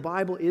entire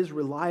Bible is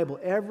reliable.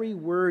 Every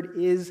word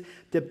is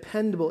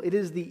dependable. It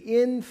is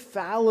the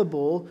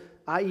infallible,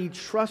 i.e.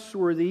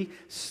 trustworthy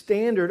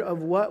standard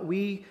of what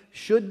we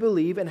should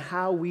believe and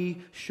how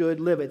we should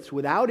live. It's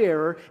without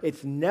error.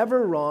 It's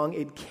never wrong.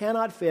 It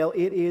cannot fail.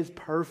 It is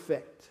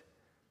perfect.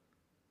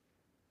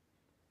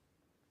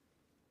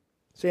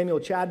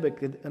 Samuel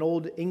Chadwick, an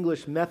old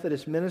English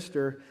Methodist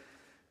minister,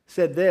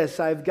 said this.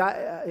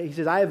 He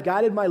says, "I have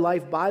guided my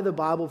life by the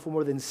Bible for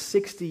more than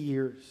 60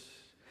 years.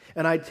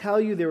 And I tell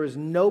you, there is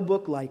no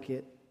book like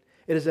it.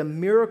 It is a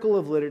miracle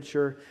of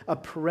literature, a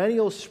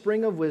perennial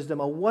spring of wisdom,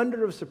 a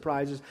wonder of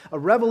surprises, a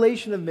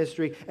revelation of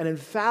mystery, an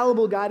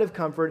infallible guide of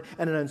comfort,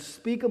 and an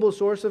unspeakable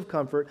source of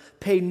comfort.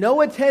 Pay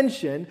no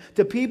attention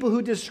to people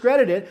who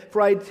discredit it,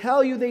 for I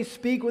tell you they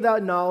speak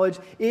without knowledge.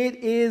 It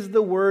is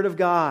the Word of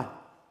God."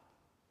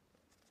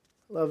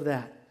 Love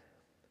that.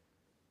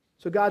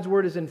 So God's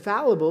Word is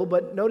infallible,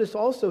 but notice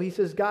also he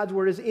says God's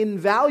Word is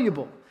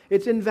invaluable.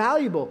 It's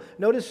invaluable.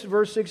 Notice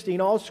verse 16,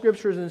 all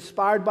Scripture is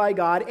inspired by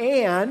God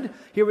and,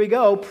 here we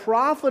go,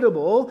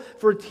 profitable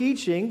for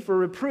teaching, for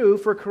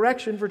reproof, for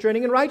correction, for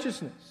training in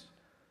righteousness.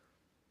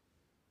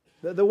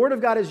 The Word of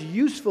God is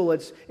useful.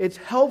 It's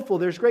helpful.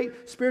 There's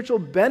great spiritual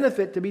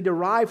benefit to be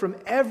derived from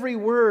every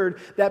word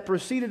that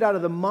proceeded out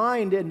of the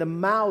mind and the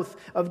mouth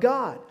of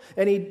God.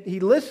 And he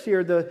lists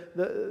here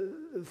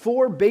the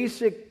four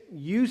basic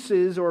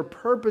uses or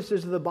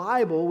purposes of the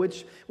Bible,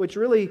 which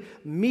really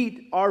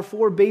meet our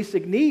four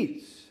basic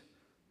needs.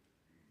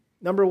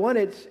 Number one,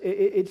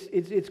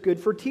 it's good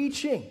for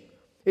teaching.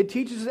 It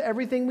teaches us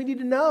everything we need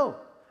to know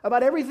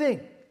about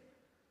everything.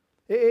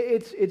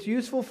 It's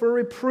useful for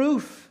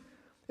reproof.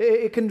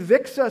 It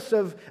convicts us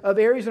of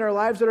areas in our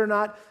lives that are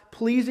not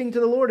pleasing to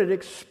the Lord. It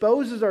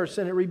exposes our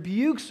sin. It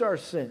rebukes our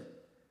sin.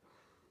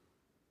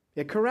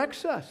 It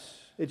corrects us.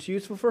 It's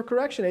useful for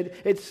correction.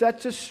 It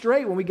sets us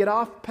straight when we get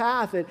off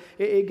path.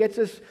 It gets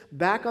us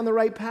back on the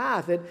right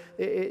path.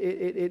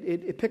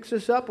 It picks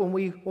us up when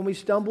we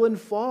stumble and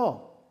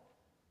fall.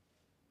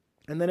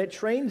 And then it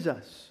trains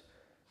us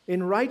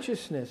in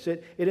righteousness.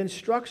 It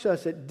instructs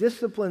us. It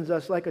disciplines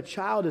us like a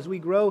child as we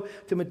grow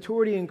to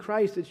maturity in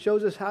Christ. It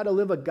shows us how to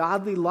live a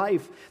godly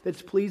life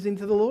that's pleasing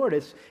to the Lord.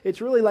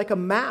 It's really like a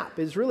map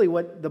is really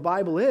what the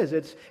Bible is.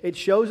 It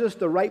shows us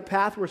the right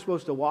path we're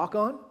supposed to walk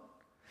on.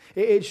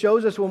 It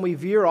shows us when we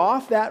veer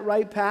off that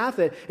right path.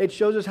 It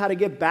shows us how to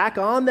get back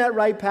on that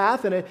right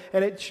path, and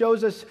it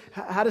shows us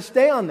how to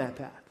stay on that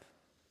path.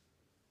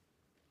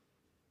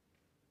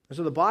 And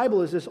so the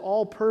Bible is this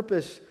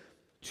all-purpose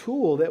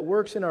tool that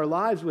works in our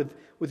lives with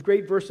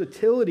great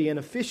versatility and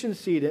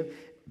efficiency,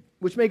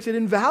 which makes it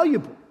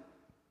invaluable.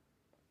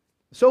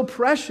 So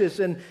precious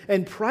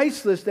and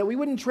priceless that we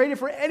wouldn't trade it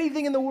for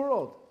anything in the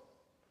world.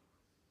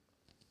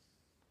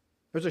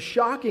 There's a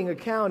shocking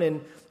account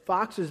in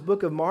Fox's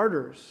Book of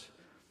Martyrs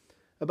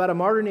about a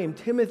martyr named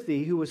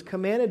Timothy who was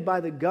commanded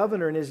by the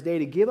governor in his day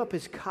to give up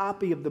his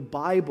copy of the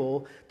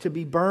Bible to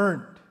be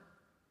burned.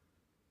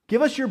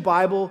 Give us your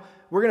Bible,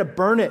 we're going to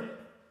burn it.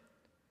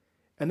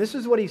 And this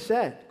is what he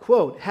said,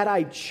 quote, "Had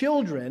I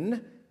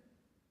children,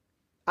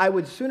 I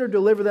would sooner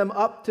deliver them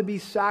up to be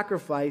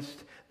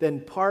sacrificed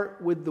than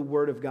part with the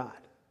Word of God.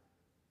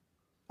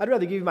 I'd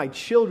rather give you my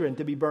children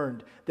to be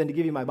burned than to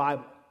give you my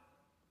Bible."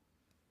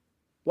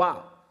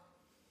 Wow.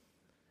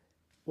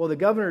 Well, the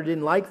governor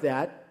didn't like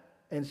that,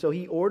 and so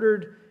he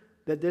ordered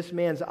that this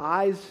man's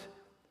eyes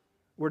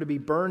were to be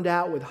burned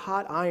out with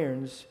hot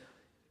irons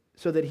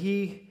so that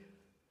he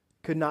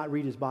could not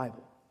read his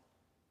Bible.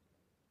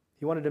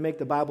 He wanted to make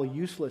the Bible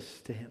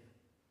useless to him.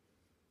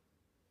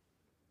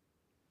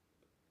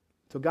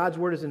 So God's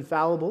Word is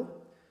infallible.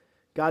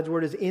 God's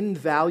Word is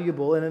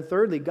invaluable. And then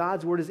thirdly,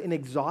 God's Word is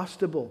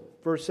inexhaustible.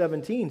 Verse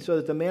 17, so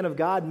that the man of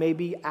God may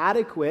be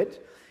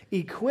adequate,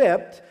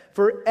 equipped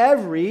for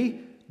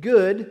every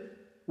good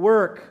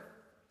work.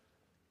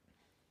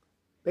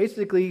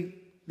 Basically,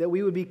 that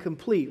we would be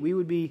complete. We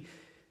would be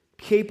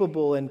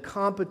capable and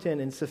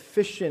competent and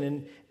sufficient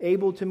and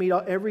able to meet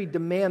every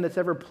demand that's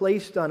ever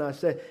placed on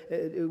us.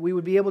 We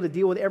would be able to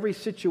deal with every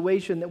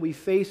situation that we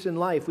face in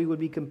life. We would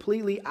be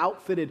completely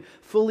outfitted,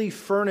 fully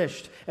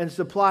furnished and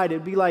supplied. It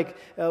would be like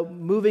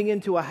moving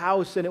into a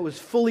house and it was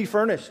fully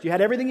furnished. You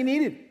had everything you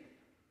needed.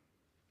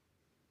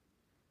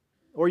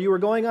 Or you were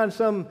going on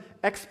some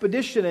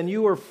expedition and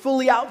you were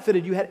fully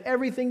outfitted. You had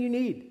everything you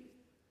need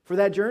for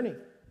that journey,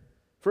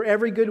 for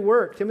every good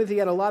work. Timothy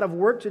had a lot of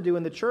work to do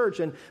in the church,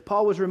 and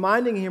Paul was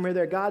reminding him here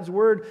that God's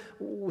Word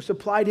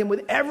supplied him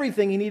with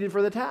everything he needed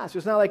for the task.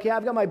 It's not like, yeah,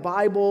 I've got my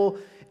Bible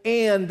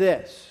and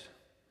this.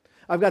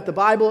 I've got the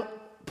Bible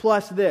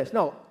plus this.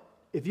 No,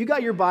 if you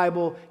got your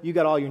Bible, you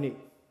got all you need.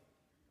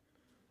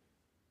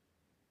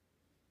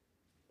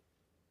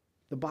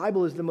 The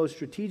Bible is the most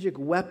strategic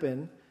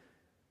weapon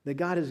that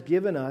God has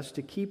given us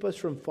to keep us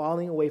from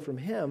falling away from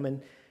Him,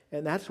 and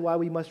that's why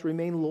we must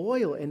remain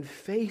loyal and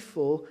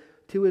faithful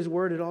to His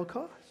Word at all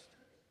costs.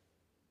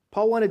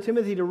 Paul wanted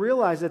Timothy to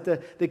realize that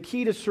the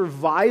key to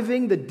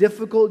surviving the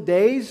difficult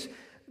days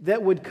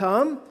that would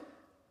come,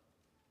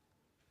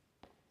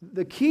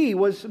 the key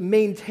was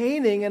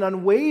maintaining an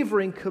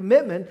unwavering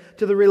commitment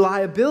to the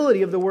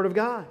reliability of the Word of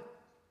God.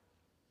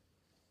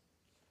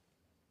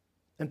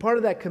 And part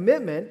of that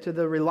commitment to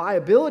the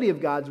reliability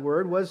of God's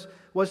Word was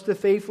to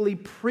faithfully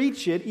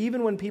preach it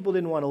even when people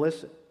didn't want to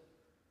listen.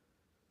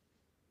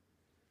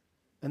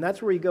 And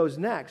that's where he goes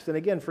next. And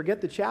again,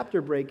 forget the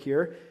chapter break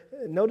here.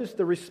 Notice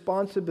the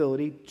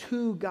responsibility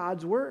to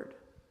God's Word.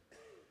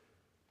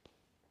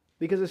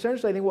 Because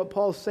essentially I think what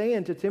Paul's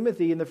saying to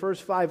Timothy in the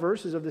first 5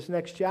 verses of this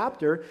next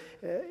chapter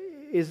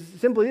is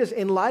simply this.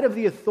 In light of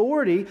the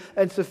authority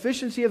and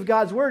sufficiency of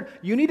God's Word,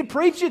 you need to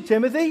preach it,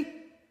 Timothy.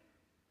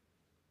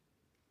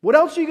 What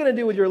else are you going to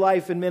do with your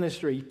life and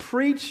ministry?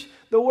 Preach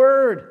the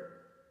Word.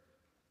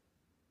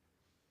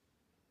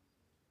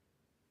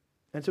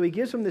 And so he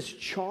gives him this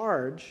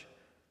charge,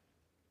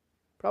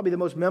 probably the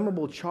most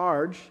memorable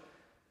charge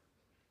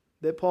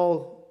that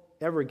Paul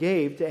ever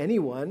gave to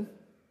anyone,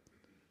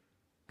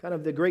 kind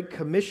of the Great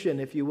Commission,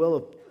 if you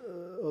will,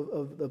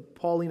 of the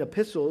Pauline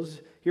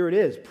epistles. Here it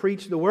is,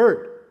 preach the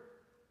Word.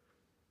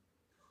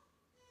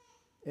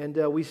 And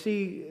we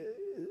see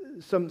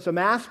some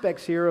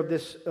aspects here of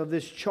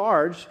this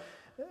charge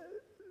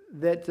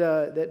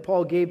that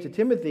Paul gave to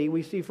Timothy.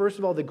 We see, first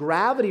of all, the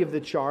gravity of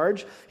the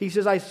charge. He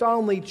says, I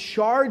solemnly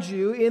charge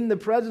you in the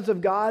presence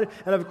of God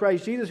and of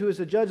Christ Jesus, who is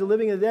the judge of the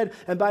living and the dead,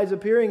 and by his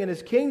appearing in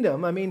his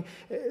kingdom. I mean,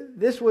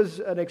 this was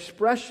an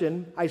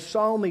expression, I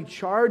solemnly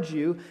charge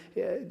you,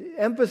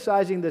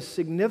 emphasizing the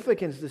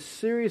significance, the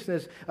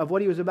seriousness of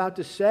what he was about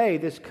to say,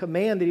 this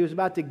command that he was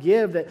about to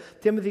give that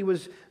Timothy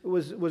was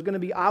going to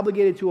be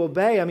obligated to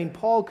obey. I mean,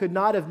 Paul could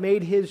not have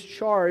made his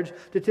charge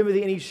to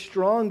Timothy any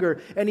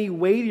stronger, any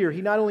weightier.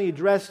 He not only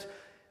addressed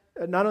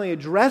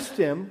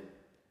him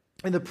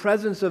in the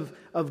presence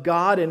of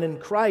God and in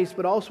Christ,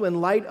 but also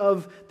in light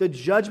of the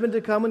judgment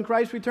to come when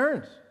Christ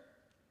returns.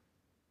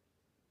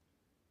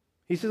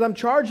 He says, I'm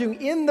charging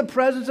you in the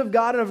presence of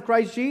God and of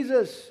Christ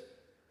Jesus,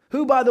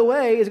 who, by the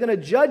way, is going to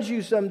judge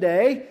you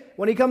someday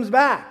when he comes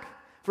back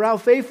for how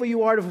faithful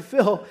you are to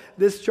fulfill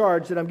this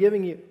charge that I'm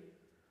giving you.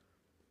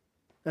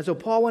 And so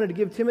Paul wanted to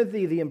give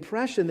Timothy the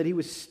impression that he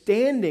was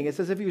standing. It's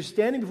as if he was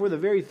standing before the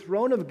very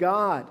throne of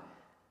God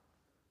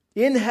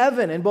in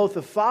heaven, and both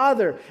the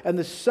Father and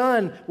the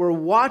Son were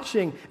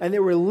watching and they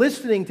were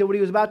listening to what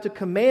he was about to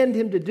command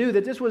him to do,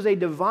 that this was a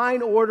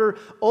divine order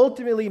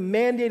ultimately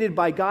mandated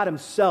by God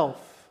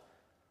himself.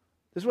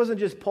 This wasn't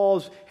just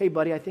Paul's, hey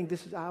buddy,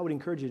 I would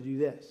encourage you to do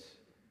this.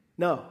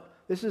 No,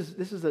 this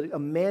is a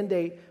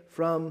mandate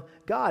from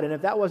God. And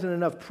if that wasn't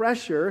enough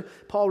pressure,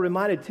 Paul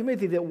reminded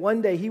Timothy that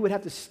one day he would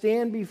have to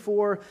stand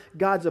before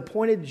God's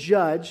appointed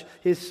judge,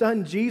 his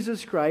son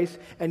Jesus Christ,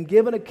 and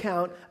give an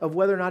account of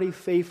whether or not he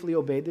faithfully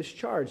obeyed this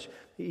charge.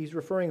 He's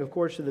referring, of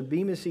course, to the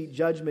Bema Seat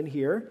judgment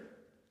here,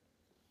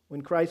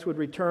 when Christ would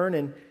return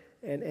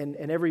and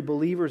every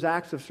believer's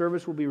acts of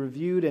service will be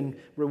reviewed and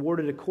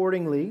rewarded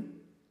accordingly.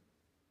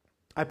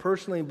 I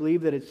personally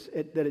believe that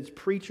it's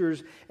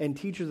preachers and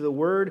teachers of the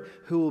Word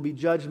who will be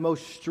judged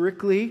most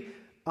strictly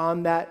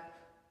on that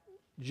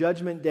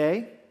judgment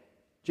day.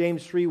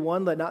 James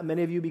 3:1, let not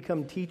many of you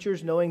become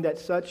teachers, knowing that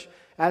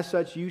as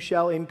such you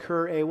shall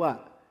incur a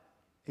what?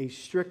 A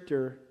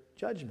stricter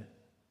judgment.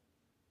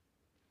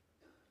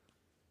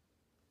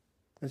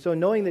 And so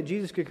knowing that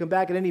Jesus could come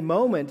back at any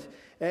moment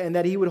and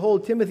that he would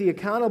hold Timothy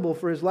accountable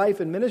for his life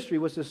and ministry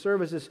was to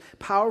serve as this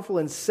powerful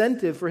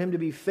incentive for him to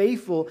be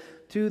faithful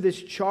to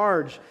this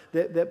charge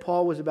that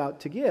Paul was about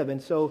to give. And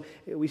so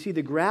we see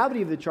the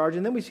gravity of the charge,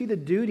 and then we see the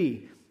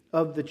duty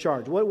of the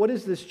charge. What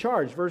is this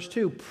charge? Verse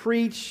 2,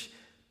 preach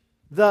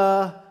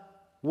the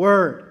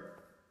Word.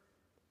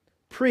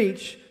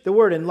 Preach the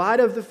Word. In light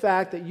of the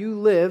fact that you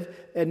live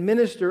and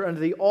minister under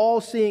the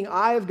all-seeing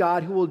eye of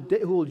God who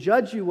will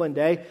judge you one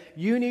day,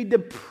 you need to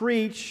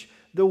preach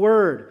the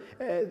Word.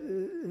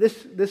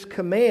 This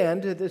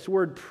command, this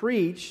word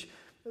preach,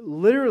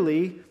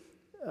 literally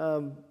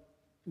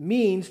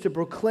means to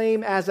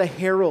proclaim as a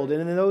herald.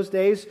 And in those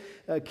days,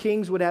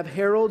 kings would have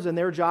heralds, and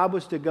their job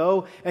was to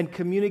go and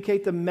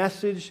communicate the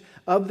message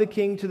of the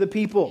king to the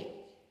people.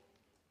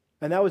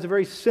 And that was a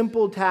very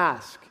simple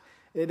task.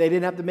 They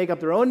didn't have to make up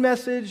their own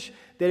message.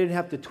 They didn't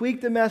have to tweak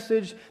the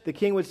message. The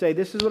king would say,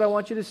 this is what I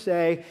want you to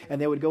say. And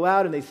they would go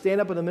out and they'd stand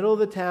up in the middle of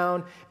the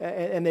town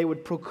and they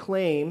would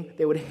proclaim,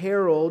 they would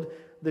herald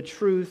the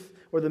truth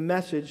or the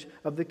message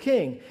of the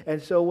king.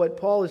 And so what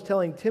Paul is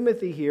telling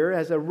Timothy here,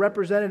 as a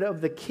representative of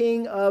the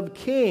King of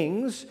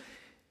Kings,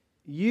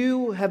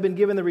 you have been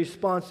given the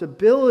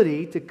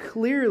responsibility to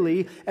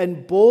clearly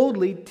and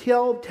boldly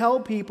tell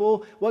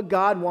people what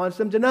God wants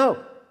them to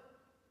know.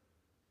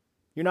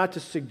 You're not to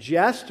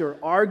suggest or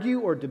argue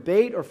or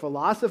debate or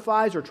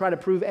philosophize or try to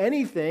prove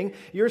anything.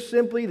 You're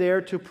simply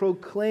there to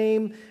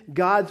proclaim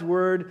God's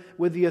Word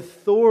with the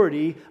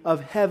authority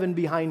of heaven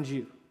behind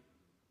you.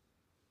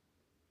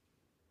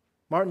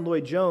 Martin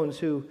Lloyd-Jones,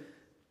 who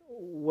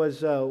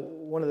was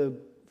one of the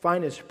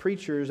finest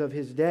preachers of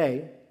his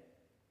day,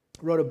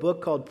 wrote a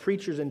book called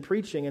Preachers and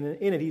Preaching, and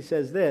in it he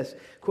says this,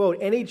 quote,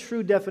 any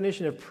true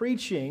definition of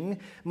preaching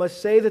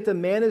must say that the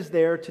man is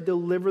there to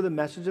deliver the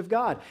message of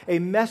God, a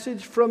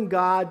message from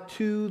God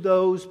to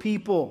those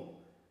people.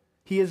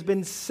 He has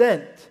been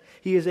sent.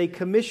 He is a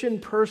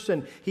commissioned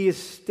person. He is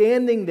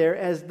standing there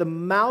as the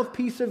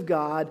mouthpiece of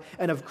God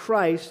and of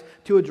Christ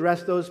to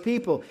address those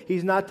people.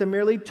 He's not to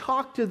merely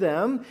talk to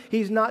them.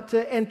 He's not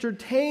to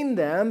entertain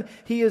them.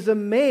 He is a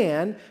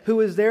man who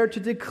is there to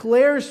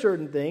declare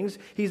certain things.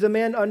 He's a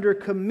man under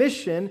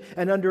commission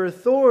and under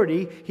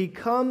authority. He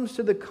comes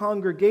to the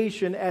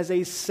congregation as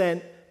a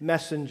sent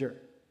messenger.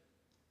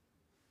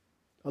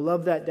 I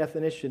love that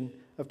definition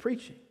of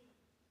preaching.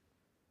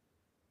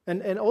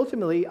 And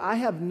ultimately, I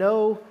have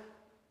no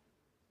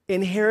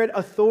inherent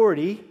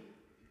authority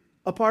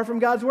apart from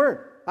God's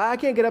Word. I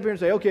can't get up here and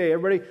say, okay,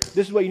 everybody,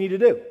 this is what you need to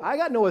do. I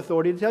got no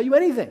authority to tell you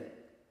anything.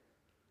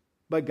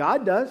 But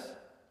God does.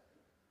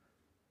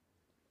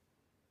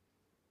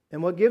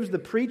 And what gives the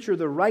preacher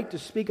the right to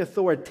speak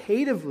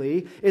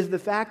authoritatively is the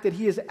fact that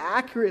he is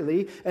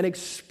accurately and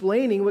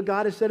explaining what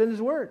God has said in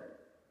His Word.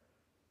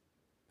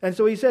 And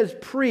so he says,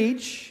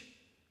 preach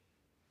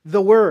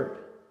the Word,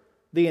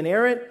 the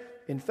inerrant,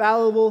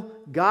 infallible,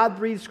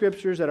 God-breathed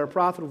Scriptures that are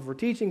profitable for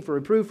teaching, for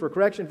reproof, for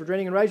correction, for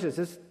training in righteousness.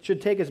 This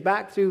should take us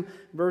back to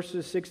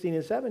verses 16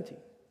 and 17.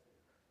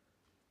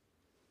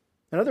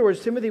 In other words,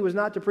 Timothy was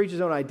not to preach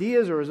his own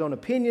ideas or his own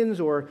opinions,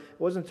 or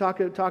wasn't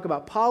to talk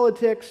about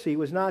politics. He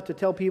was not to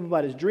tell people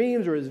about his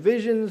dreams or his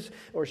visions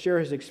or share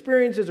his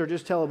experiences or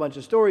just tell a bunch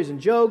of stories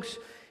and jokes.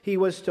 He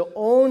was to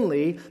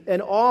only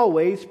and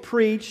always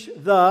preach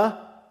the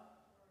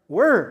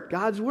Word,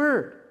 God's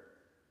Word.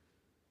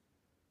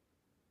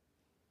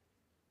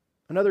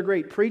 Another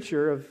great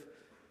preacher of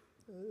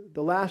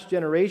the last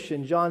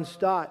generation, John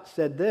Stott,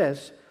 said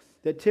this,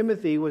 that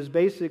Timothy was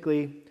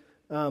basically,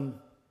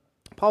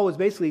 Paul was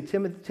basically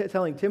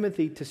telling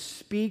Timothy to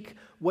speak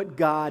what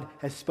God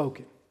has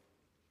spoken.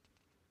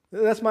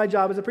 That's my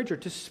job as a preacher,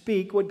 to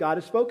speak what God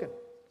has spoken.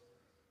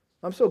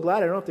 I'm so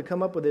glad I don't have to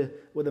come up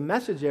with a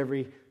message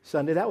every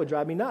Sunday. That would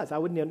drive me nuts. I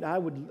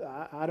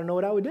don't know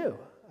what I would do.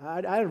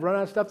 I'd have run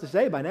out of stuff to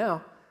say by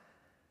now.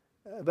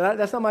 But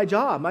that's not my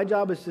job. My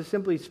job is to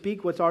simply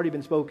speak what's already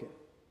been spoken.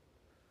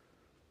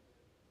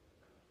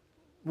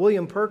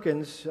 William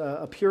Perkins,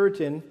 a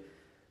Puritan,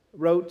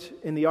 wrote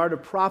in The Art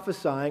of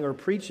Prophesying or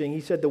Preaching,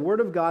 he said, the Word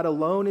of God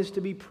alone is to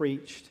be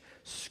preached.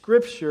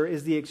 Scripture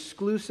is the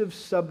exclusive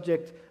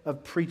subject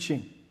of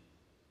preaching.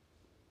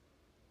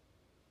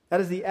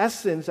 That is the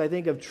essence, I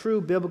think, of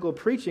true biblical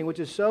preaching, which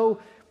is so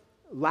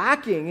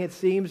lacking, it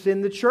seems,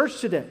 in the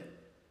church today.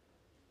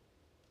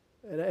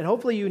 And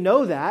hopefully you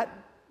know that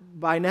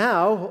by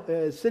now,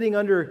 sitting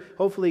under,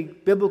 hopefully,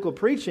 biblical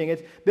preaching.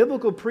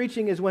 Biblical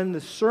preaching is when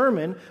the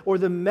sermon or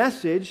the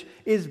message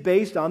is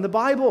based on the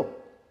Bible.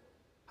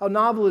 How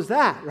novel is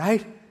that,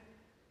 right?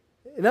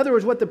 In other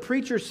words, what the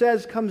preacher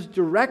says comes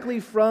directly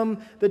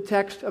from the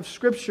text of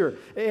Scripture.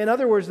 In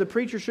other words, the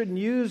preacher shouldn't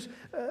use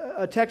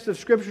a text of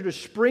Scripture to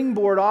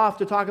springboard off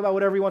to talk about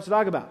whatever he wants to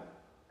talk about.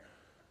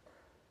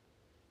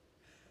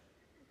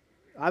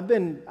 I've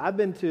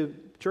been to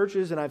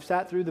churches and I've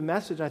sat through the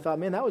message and I thought,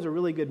 man, that was a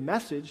really good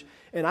message.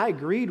 And I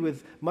agreed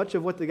with much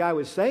of what the guy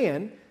was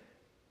saying,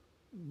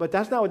 but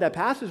that's not what that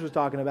passage was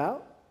talking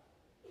about.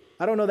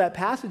 I don't know that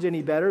passage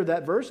any better,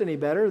 that verse any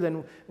better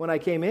than when I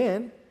came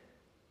in.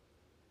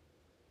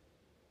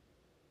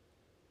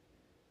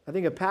 I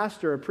think a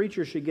pastor, a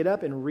preacher should get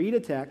up and read a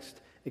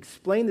text,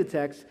 explain the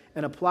text,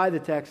 and apply the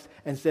text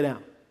and sit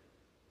down.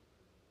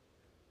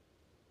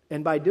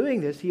 And by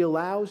doing this, he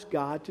allows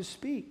God to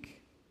speak.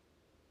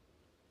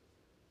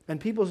 And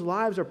people's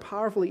lives are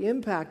powerfully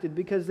impacted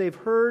because they've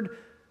heard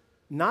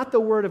not the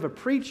word of a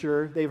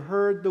preacher, they've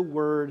heard the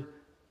word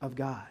of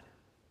God.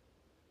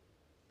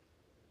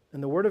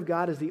 And the Word of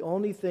God is the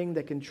only thing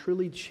that can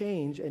truly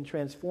change and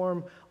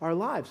transform our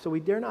lives. So we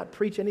dare not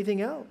preach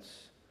anything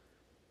else.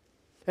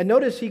 And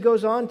notice he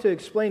goes on to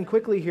explain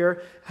quickly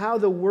here how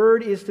the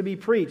Word is to be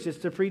preached. It's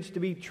to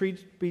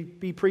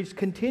be preached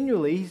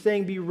continually. He's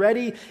saying be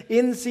ready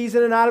in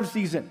season and out of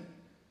season.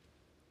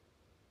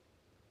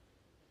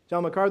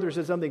 John MacArthur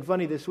said something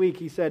funny this week.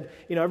 He said,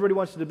 everybody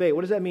wants to debate.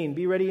 What does that mean?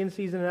 Be ready in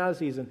season and out of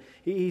season.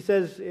 He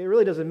says it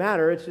really doesn't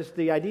matter. It's just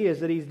the idea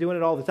is that he's doing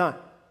it all the time.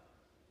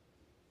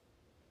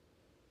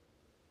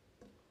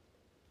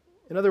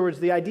 In other words,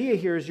 the idea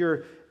here is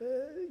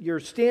you're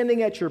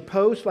standing at your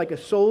post like a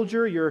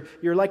soldier.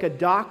 You're like a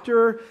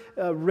doctor,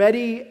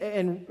 ready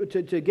and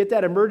to get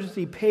that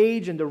emergency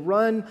page and to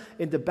run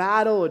into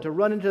battle or to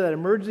run into that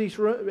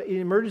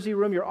emergency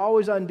room. You're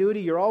always on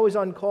duty. You're always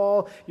on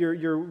call.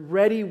 You're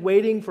ready,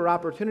 waiting for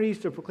opportunities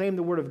to proclaim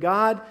the Word of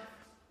God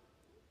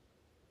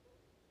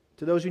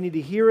to those who need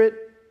to hear it.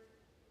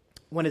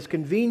 When it's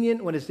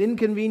convenient, when it's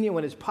inconvenient,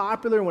 when it's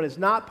popular, when it's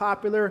not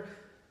popular.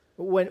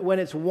 When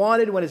it's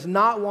wanted, when it's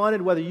not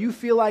wanted, whether you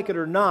feel like it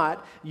or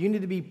not, you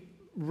need to be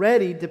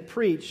ready to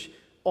preach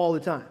all the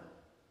time.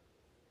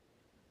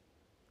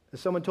 As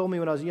someone told me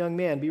when I was a young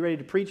man, be ready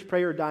to preach,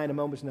 pray, or die in a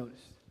moment's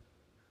notice.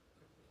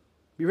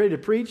 Be ready to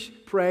preach,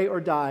 pray,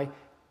 or die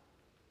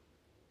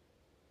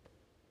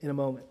in a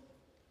moment.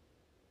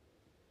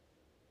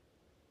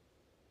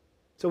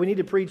 So we need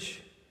to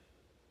preach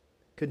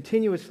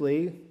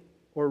continuously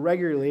or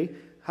regularly.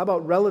 How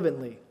about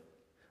relevantly?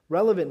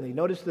 relevantly.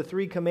 Notice the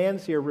three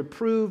commands here: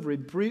 reprove,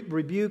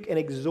 rebuke, and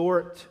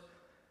exhort.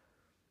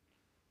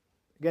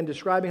 Again,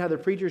 describing how the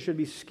preacher should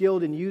be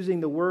skilled in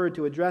using the word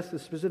to address the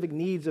specific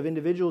needs of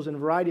individuals in a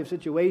variety of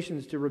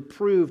situations, to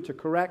reprove, to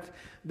correct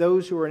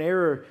those who are in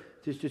error,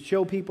 to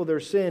show people their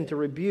sin, to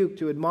rebuke,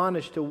 to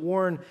admonish, to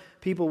warn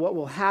people what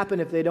will happen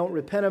if they don't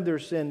repent of their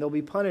sin. They'll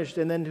be punished.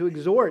 And then to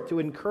exhort, to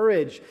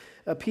encourage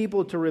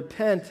people to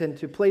repent and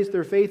to place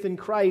their faith in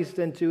Christ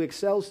and to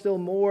excel still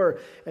more.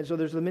 And so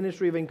there's the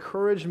ministry of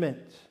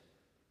encouragement.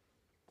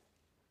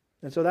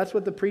 And so that's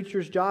what the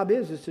preacher's job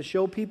is to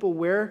show people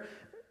where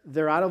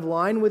they're out of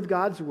line with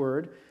God's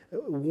word,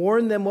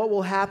 warn them what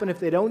will happen if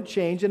they don't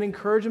change, and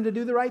encourage them to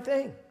do the right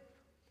thing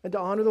and to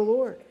honor the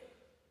Lord.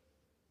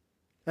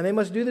 And they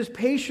must do this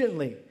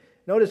patiently.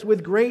 Notice,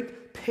 with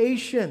great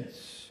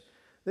patience.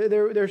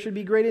 There should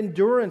be great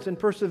endurance and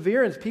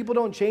perseverance. People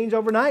don't change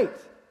overnight.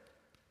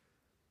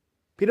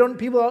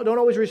 People don't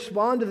always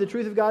respond to the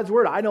truth of God's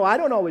word. I know I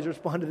don't always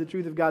respond to the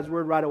truth of God's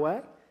word right away.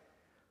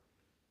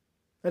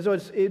 And so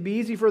it'd be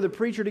easy for the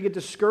preacher to get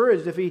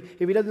discouraged if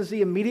he doesn't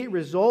see immediate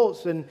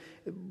results. And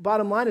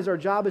bottom line is, our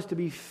job is to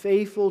be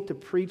faithful to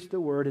preach the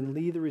word and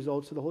lead the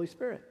results of the Holy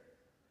Spirit.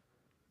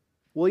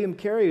 William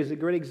Carey is a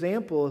great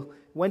example.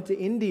 Went to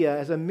India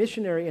as a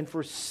missionary and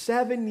for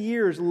 7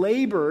 years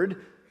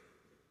labored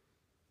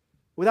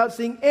without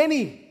seeing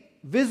any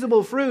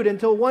visible fruit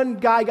until one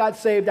guy got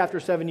saved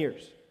after 7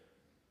 years.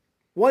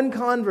 One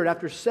convert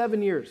after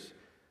 7 years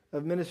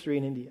of ministry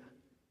in India.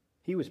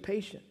 He was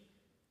patient.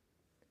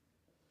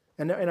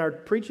 And our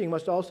preaching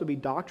must also be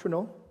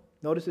doctrinal.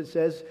 Notice it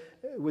says,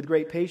 with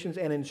great patience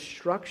and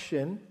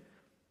instruction.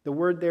 The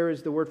word there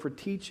is the word for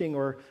teaching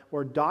or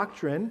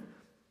doctrine.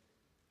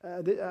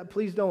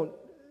 Please don't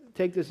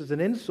take this as an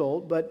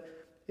insult, but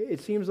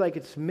it seems like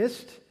it's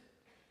missed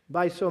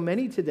by so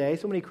many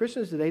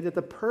Christians today, that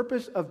the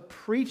purpose of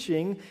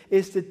preaching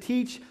is to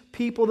teach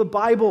people the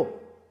Bible.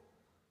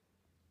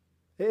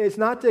 It's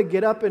not to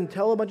get up and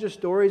tell a bunch of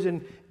stories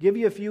and give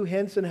you a few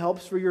hints and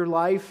helps for your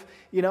life.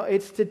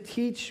 It's to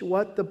teach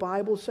what the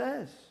Bible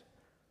says.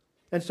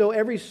 And so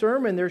every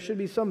sermon, there should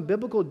be some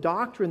biblical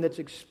doctrine that's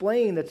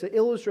explained, that's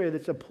illustrated,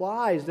 that's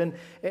applied. And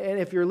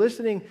if you're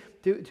listening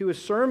to a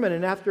sermon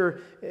and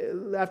after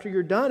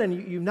you're done and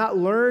you've not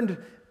learned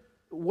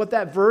what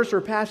that verse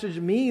or passage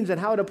means and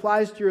how it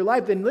applies to your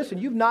life, then listen,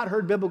 you've not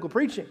heard biblical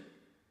preaching.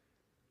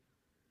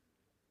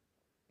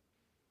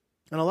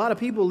 And a lot of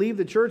people leave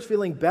the church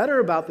feeling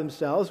better about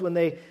themselves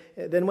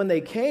than when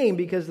they came,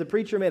 because the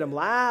preacher made them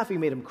laugh, he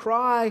made them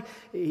cry,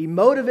 he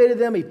motivated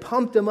them, he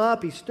pumped them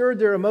up, he stirred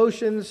their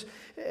emotions,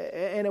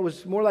 and it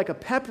was more like a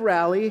pep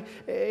rally,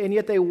 and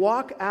yet they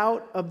walk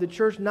out of the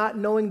church not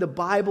knowing the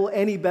Bible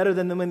any better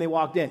than when they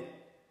walked in.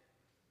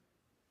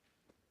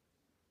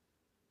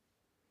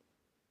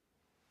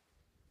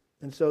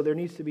 And so there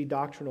needs to be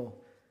doctrinal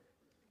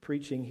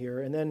preaching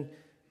here. And then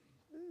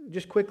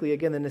just quickly,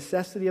 again, the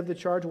necessity of the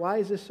charge. Why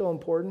is this so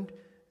important?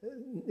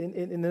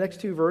 In the next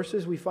two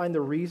verses, we find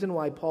the reason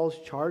why Paul's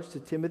charge to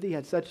Timothy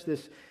had such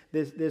this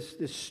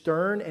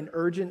stern and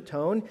urgent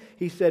tone.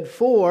 He said,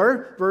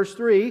 verse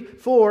 3,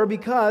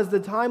 because the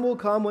time will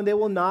come when they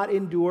will not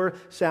endure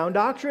sound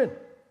doctrine,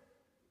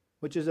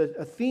 which is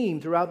a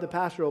theme throughout the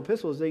pastoral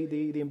epistles,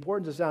 the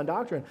importance of sound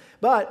doctrine.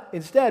 But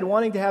instead,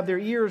 wanting to have their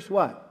ears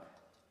what?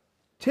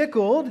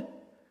 Tickled,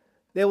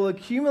 they will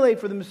accumulate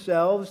for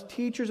themselves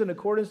teachers in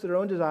accordance to their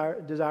own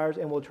desires,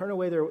 and will turn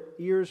away their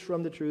ears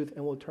from the truth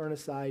and will turn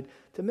aside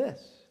to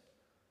myths.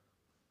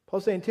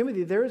 Paul's saying,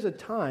 Timothy, there is a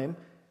time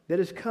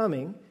that is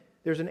coming.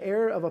 There's an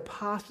era of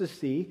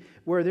apostasy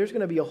where there's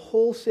going to be a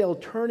wholesale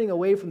turning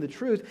away from the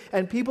truth,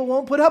 and people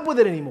won't put up with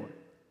it anymore.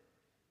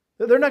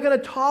 They're not going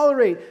to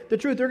tolerate the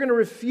truth. They're going to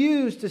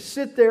refuse to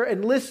sit there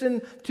and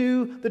listen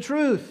to the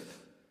truth.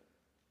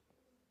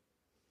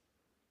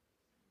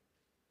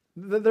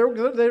 They're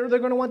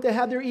going to want to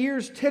have their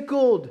ears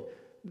tickled.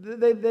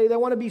 They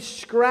want to be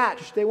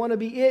scratched. They want to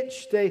be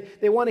itched.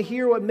 They want to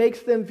hear what makes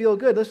them feel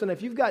good. Listen,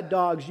 if you've got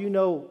dogs, you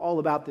know all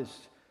about this.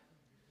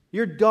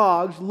 Your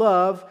dogs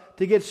love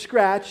to get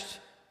scratched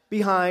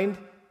behind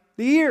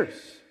the ears.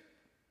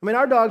 I mean,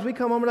 our dogs, we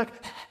come home and like,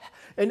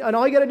 and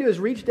all you got to do is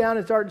reach down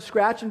and start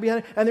scratching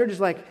behind it, and they're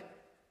just like,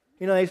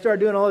 they start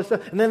doing all this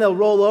stuff, and then they'll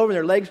roll over and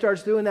their leg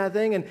starts doing that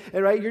thing, and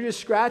right, you're just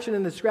scratching,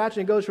 and the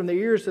scratching goes from their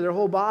ears to their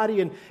whole body,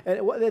 and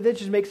that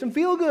just makes them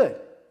feel good.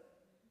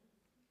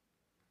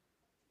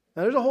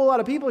 Now, there's a whole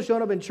lot of people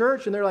showing up in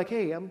church, and they're like,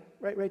 hey, I'm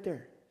right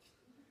there.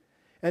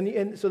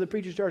 And so the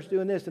preacher starts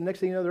doing this, and next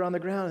thing you know, they're on the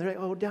ground, and they're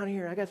like, oh, down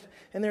here, I guess,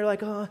 and they're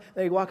like, oh,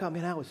 they walk out,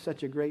 man, that was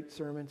such a great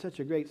sermon, such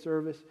a great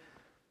service.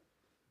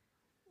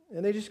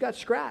 And they just got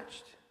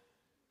scratched.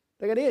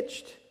 They got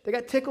itched. They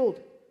got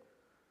tickled.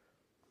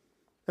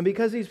 And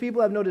because these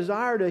people have no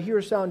desire to hear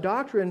sound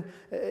doctrine,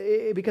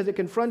 because it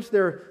confronts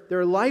their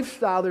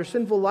lifestyle, their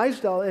sinful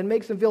lifestyle, and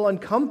makes them feel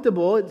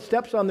uncomfortable, it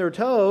steps on their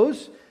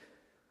toes,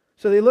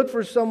 so they look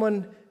for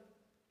someone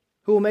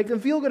who will make them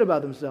feel good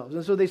about themselves.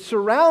 And so they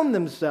surround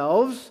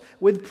themselves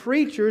with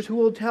preachers who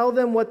will tell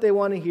them what they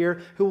want to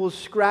hear, who will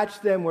scratch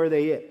them where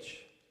they itch.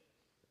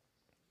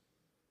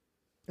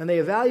 And they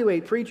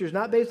evaluate preachers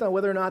not based on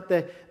whether or not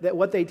that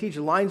what they teach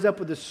lines up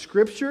with the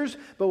Scriptures,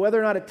 but whether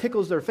or not it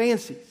tickles their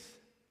fancies.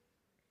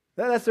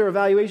 That's their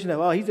evaluation of,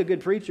 oh, he's a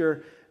good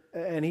preacher,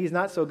 and he's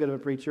not so good of a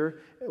preacher.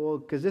 Well,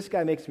 because this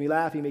guy makes me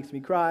laugh, he makes me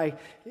cry.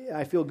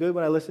 I feel good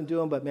when I listen to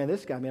him, but man,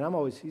 this guy,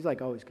 man, he's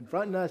like always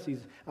confronting us. I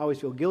always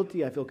feel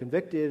guilty, I feel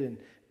convicted, and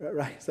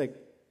right? It's like,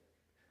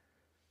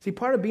 see,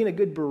 part of being a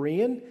good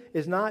Berean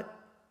is not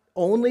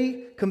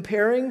only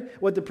comparing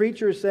what the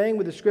preacher is saying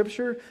with the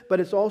Scripture, but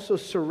it's also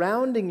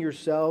surrounding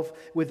yourself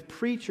with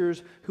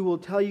preachers who will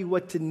tell you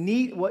what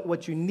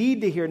you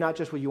need to hear, not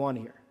just what you want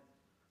to hear.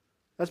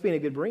 That's being a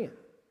good Berean.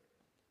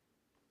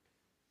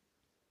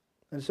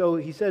 And so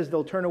he says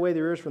they'll turn away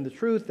their ears from the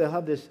truth. They'll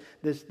have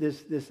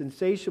this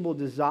insatiable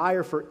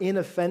desire for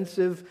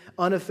inoffensive,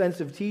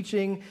 unoffensive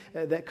teaching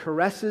that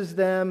caresses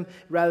them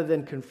rather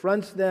than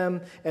confronts them.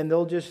 And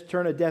they'll just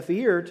turn a deaf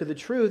ear to the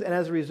truth. And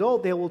as a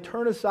result, they will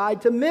turn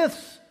aside to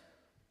myths.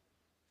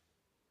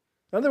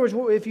 In other words,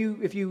 if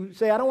you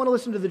say, I don't want to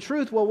listen to the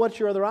truth, well, what's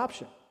your other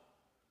option?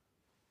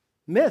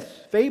 Myths,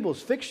 fables,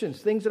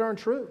 fictions, things that aren't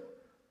true.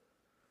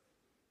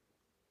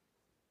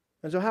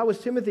 And so how was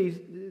Timothy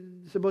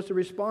supposed to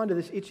respond to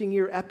this itching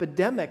ear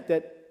epidemic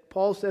that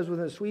Paul says was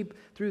going to sweep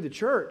through the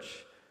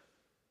church?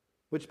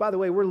 Which, by the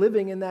way, we're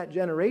living in that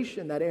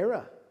generation, that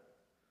era.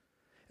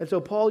 And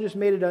so Paul just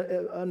made it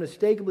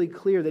unmistakably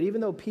clear that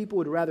even though people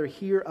would rather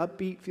hear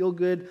upbeat,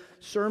 feel-good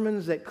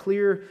sermons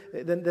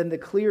than the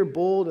clear,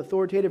 bold,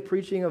 authoritative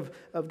preaching of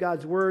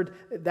God's Word,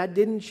 that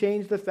didn't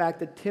change the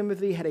fact that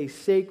Timothy had a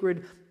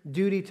sacred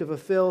duty to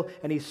fulfill,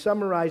 and he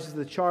summarizes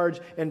the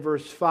charge in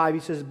verse 5. He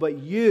says, but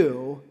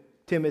you,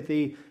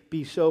 Timothy,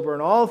 be sober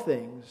in all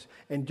things,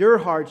 endure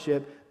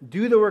hardship,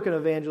 do the work of an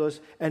evangelist,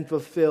 and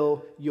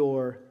fulfill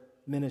your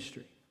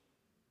ministry.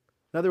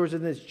 In other words,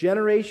 in this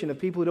generation of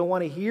people who don't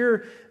want to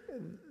hear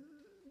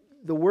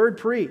the word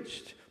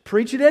preached,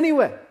 preach it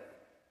anyway.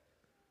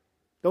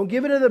 Don't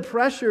give into the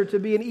pressure to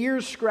be an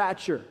ear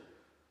scratcher.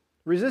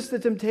 Resist the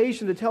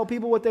temptation to tell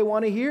people what they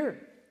want to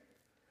hear.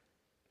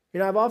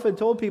 I've often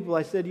told people,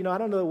 I said, I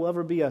don't know that we'll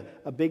ever be a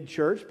big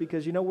church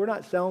because, we're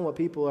not selling what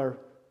people are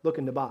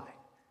looking to buy.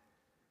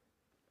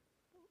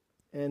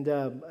 And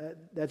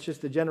that's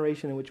just the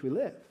generation in which we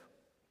live.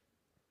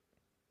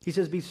 He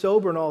says, be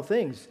sober in all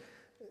things.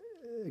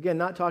 Again,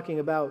 not talking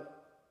about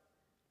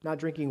not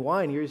drinking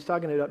wine here. He's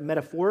talking about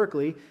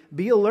metaphorically.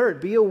 Be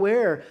alert. Be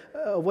aware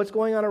of what's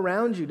going on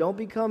around you. Don't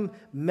become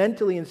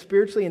mentally and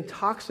spiritually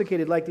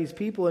intoxicated like these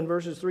people in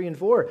verses 3 and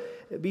 4.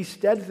 Be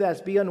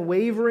steadfast. Be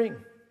unwavering.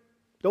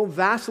 Don't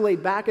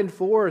vacillate back and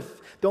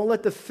forth. Don't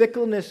let the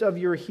fickleness of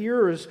your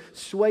hearers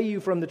sway you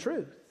from the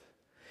truth.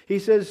 He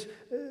says,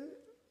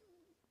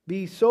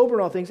 be sober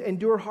in all things,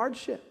 endure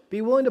hardship.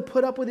 Be willing to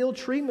put up with ill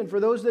treatment for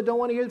those that don't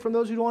want to hear, from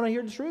those who don't want to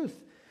hear the truth.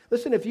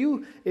 Listen, if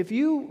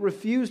you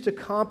refuse to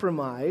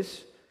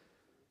compromise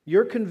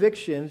your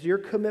convictions, your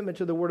commitment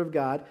to the Word of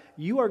God,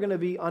 you are going to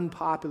be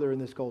unpopular in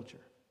this culture.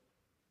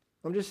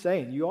 I'm just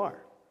saying, you are.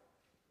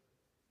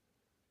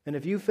 And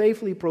if you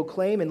faithfully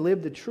proclaim and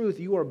live the truth,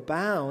 you are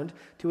bound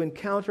to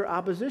encounter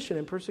opposition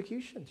and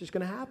persecution. It's just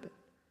going to happen.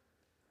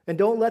 And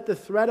don't let the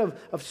threat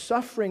of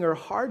suffering or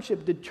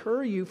hardship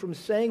deter you from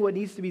saying what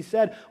needs to be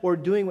said or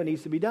doing what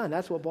needs to be done.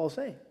 That's what Paul's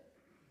saying.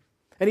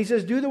 And he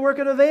says, do the work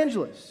of an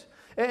evangelist.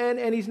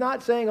 And he's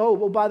not saying, oh,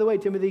 well, by the way,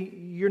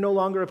 Timothy, you're no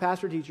longer a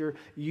pastor teacher.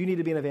 You need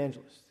to be an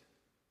evangelist.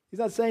 He's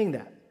not saying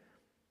that.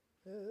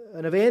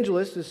 An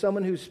evangelist is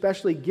someone who's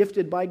specially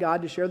gifted by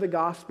God to share the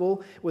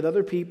gospel with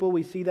other people.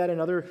 We see that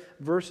in other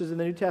verses in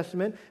the New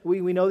Testament.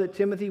 We know that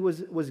Timothy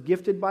was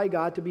gifted by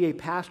God to be a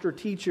pastor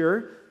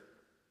teacher.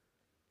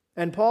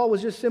 And Paul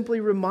was just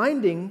simply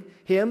reminding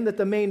him that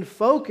the main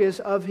focus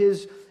of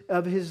his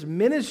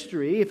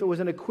ministry, if it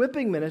was an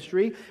equipping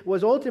ministry,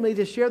 was ultimately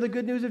to share the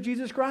good news of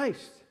Jesus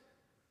Christ.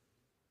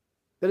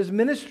 That his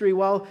ministry,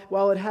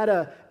 while it had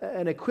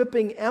an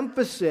equipping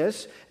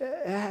emphasis,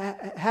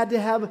 had to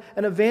have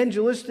an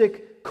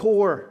evangelistic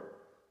core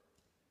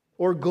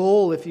or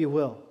goal, if you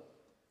will.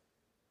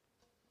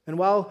 And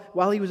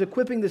while he was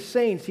equipping the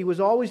saints, he was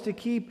always to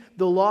keep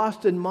the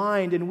lost in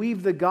mind and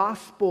weave the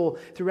gospel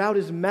throughout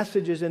his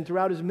messages and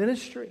throughout his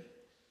ministry.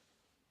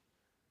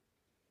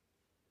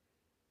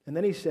 And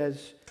then he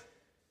says,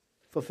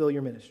 fulfill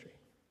your ministry.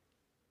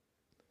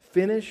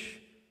 Finish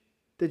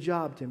the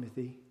job,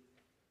 Timothy,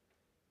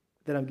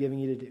 that I'm giving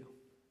you to do.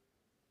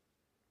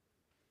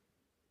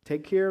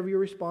 Take care of your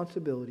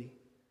responsibility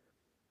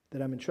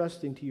that I'm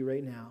entrusting to you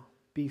right now.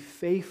 Be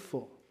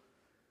faithful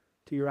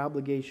to your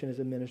obligation as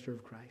a minister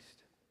of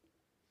Christ.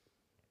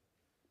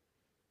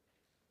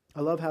 I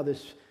love how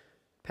this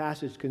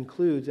passage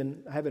concludes,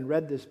 and I haven't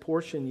read this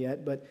portion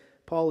yet, but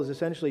Paul is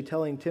essentially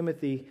telling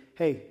Timothy,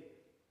 hey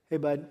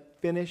bud,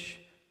 finish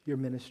your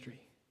ministry.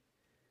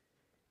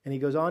 And he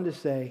goes on to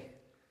say,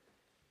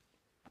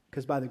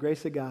 because by the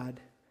grace of God,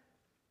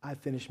 I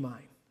finished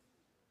mine.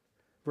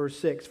 Verse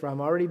 6, for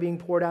I'm already being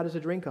poured out as a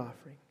drink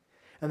offering,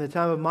 and the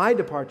time of my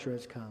departure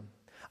has come.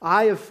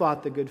 I have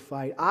fought the good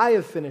fight. I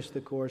have finished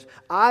the course.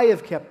 I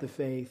have kept the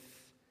faith.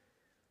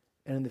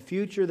 And in the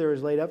future there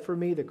is laid up for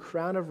me the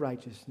crown of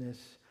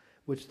righteousness,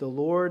 which the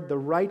Lord, the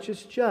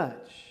righteous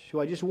judge, who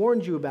I just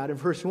warned you about in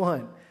verse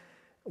 1,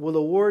 will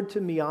award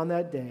to me on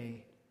that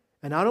day,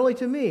 and not only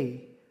to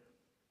me,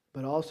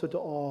 but also to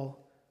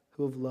all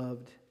who have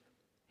loved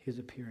his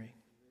appearing.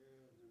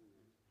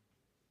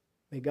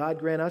 May God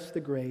grant us the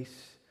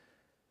grace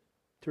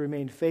to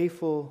remain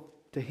faithful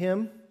to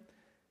him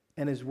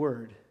and his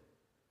word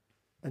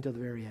until the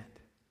very end.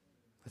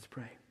 Let's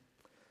pray.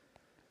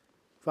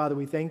 Father,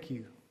 we thank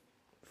you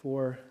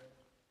for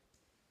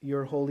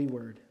your holy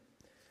word.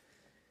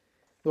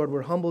 Lord,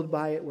 we're humbled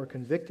by it, we're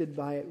convicted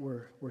by it,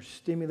 we're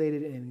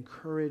stimulated and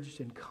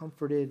encouraged and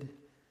comforted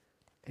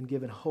and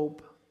given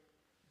hope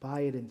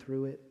by it and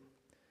through it.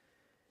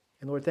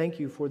 And Lord, thank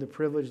you for the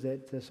privilege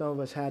that some of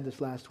us had this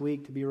last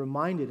week to be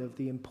reminded of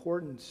the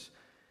importance,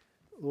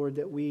 Lord,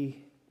 that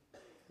we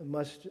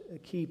must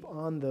keep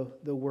on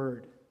the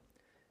word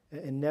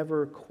and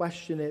never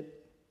question it,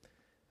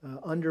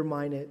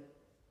 undermine it,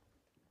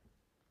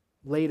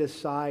 lay it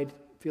aside,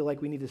 feel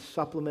like we need to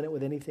supplement it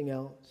with anything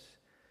else.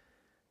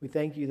 We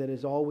thank you that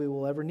is all we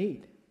will ever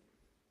need,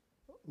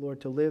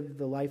 Lord, to live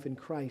the life in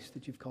Christ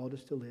that you've called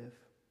us to live.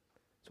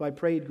 So I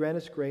pray you'd grant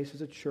us grace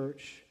as a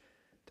church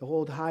to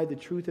hold high the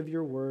truth of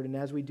your word, and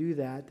as we do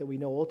that, that we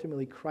know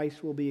ultimately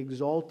Christ will be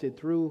exalted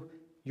through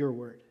your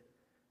word,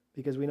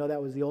 because we know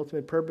that was the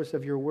ultimate purpose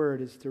of your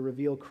word, is to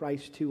reveal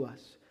Christ to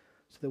us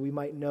so that we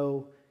might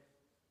know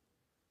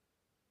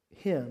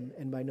him,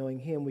 and by knowing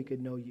him we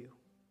could know you.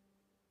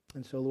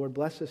 And so, Lord,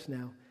 bless us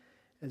now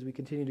as we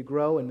continue to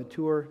grow and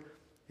mature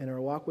in our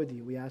walk with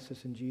you. We ask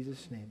this in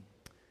Jesus' name.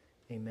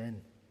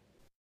 Amen.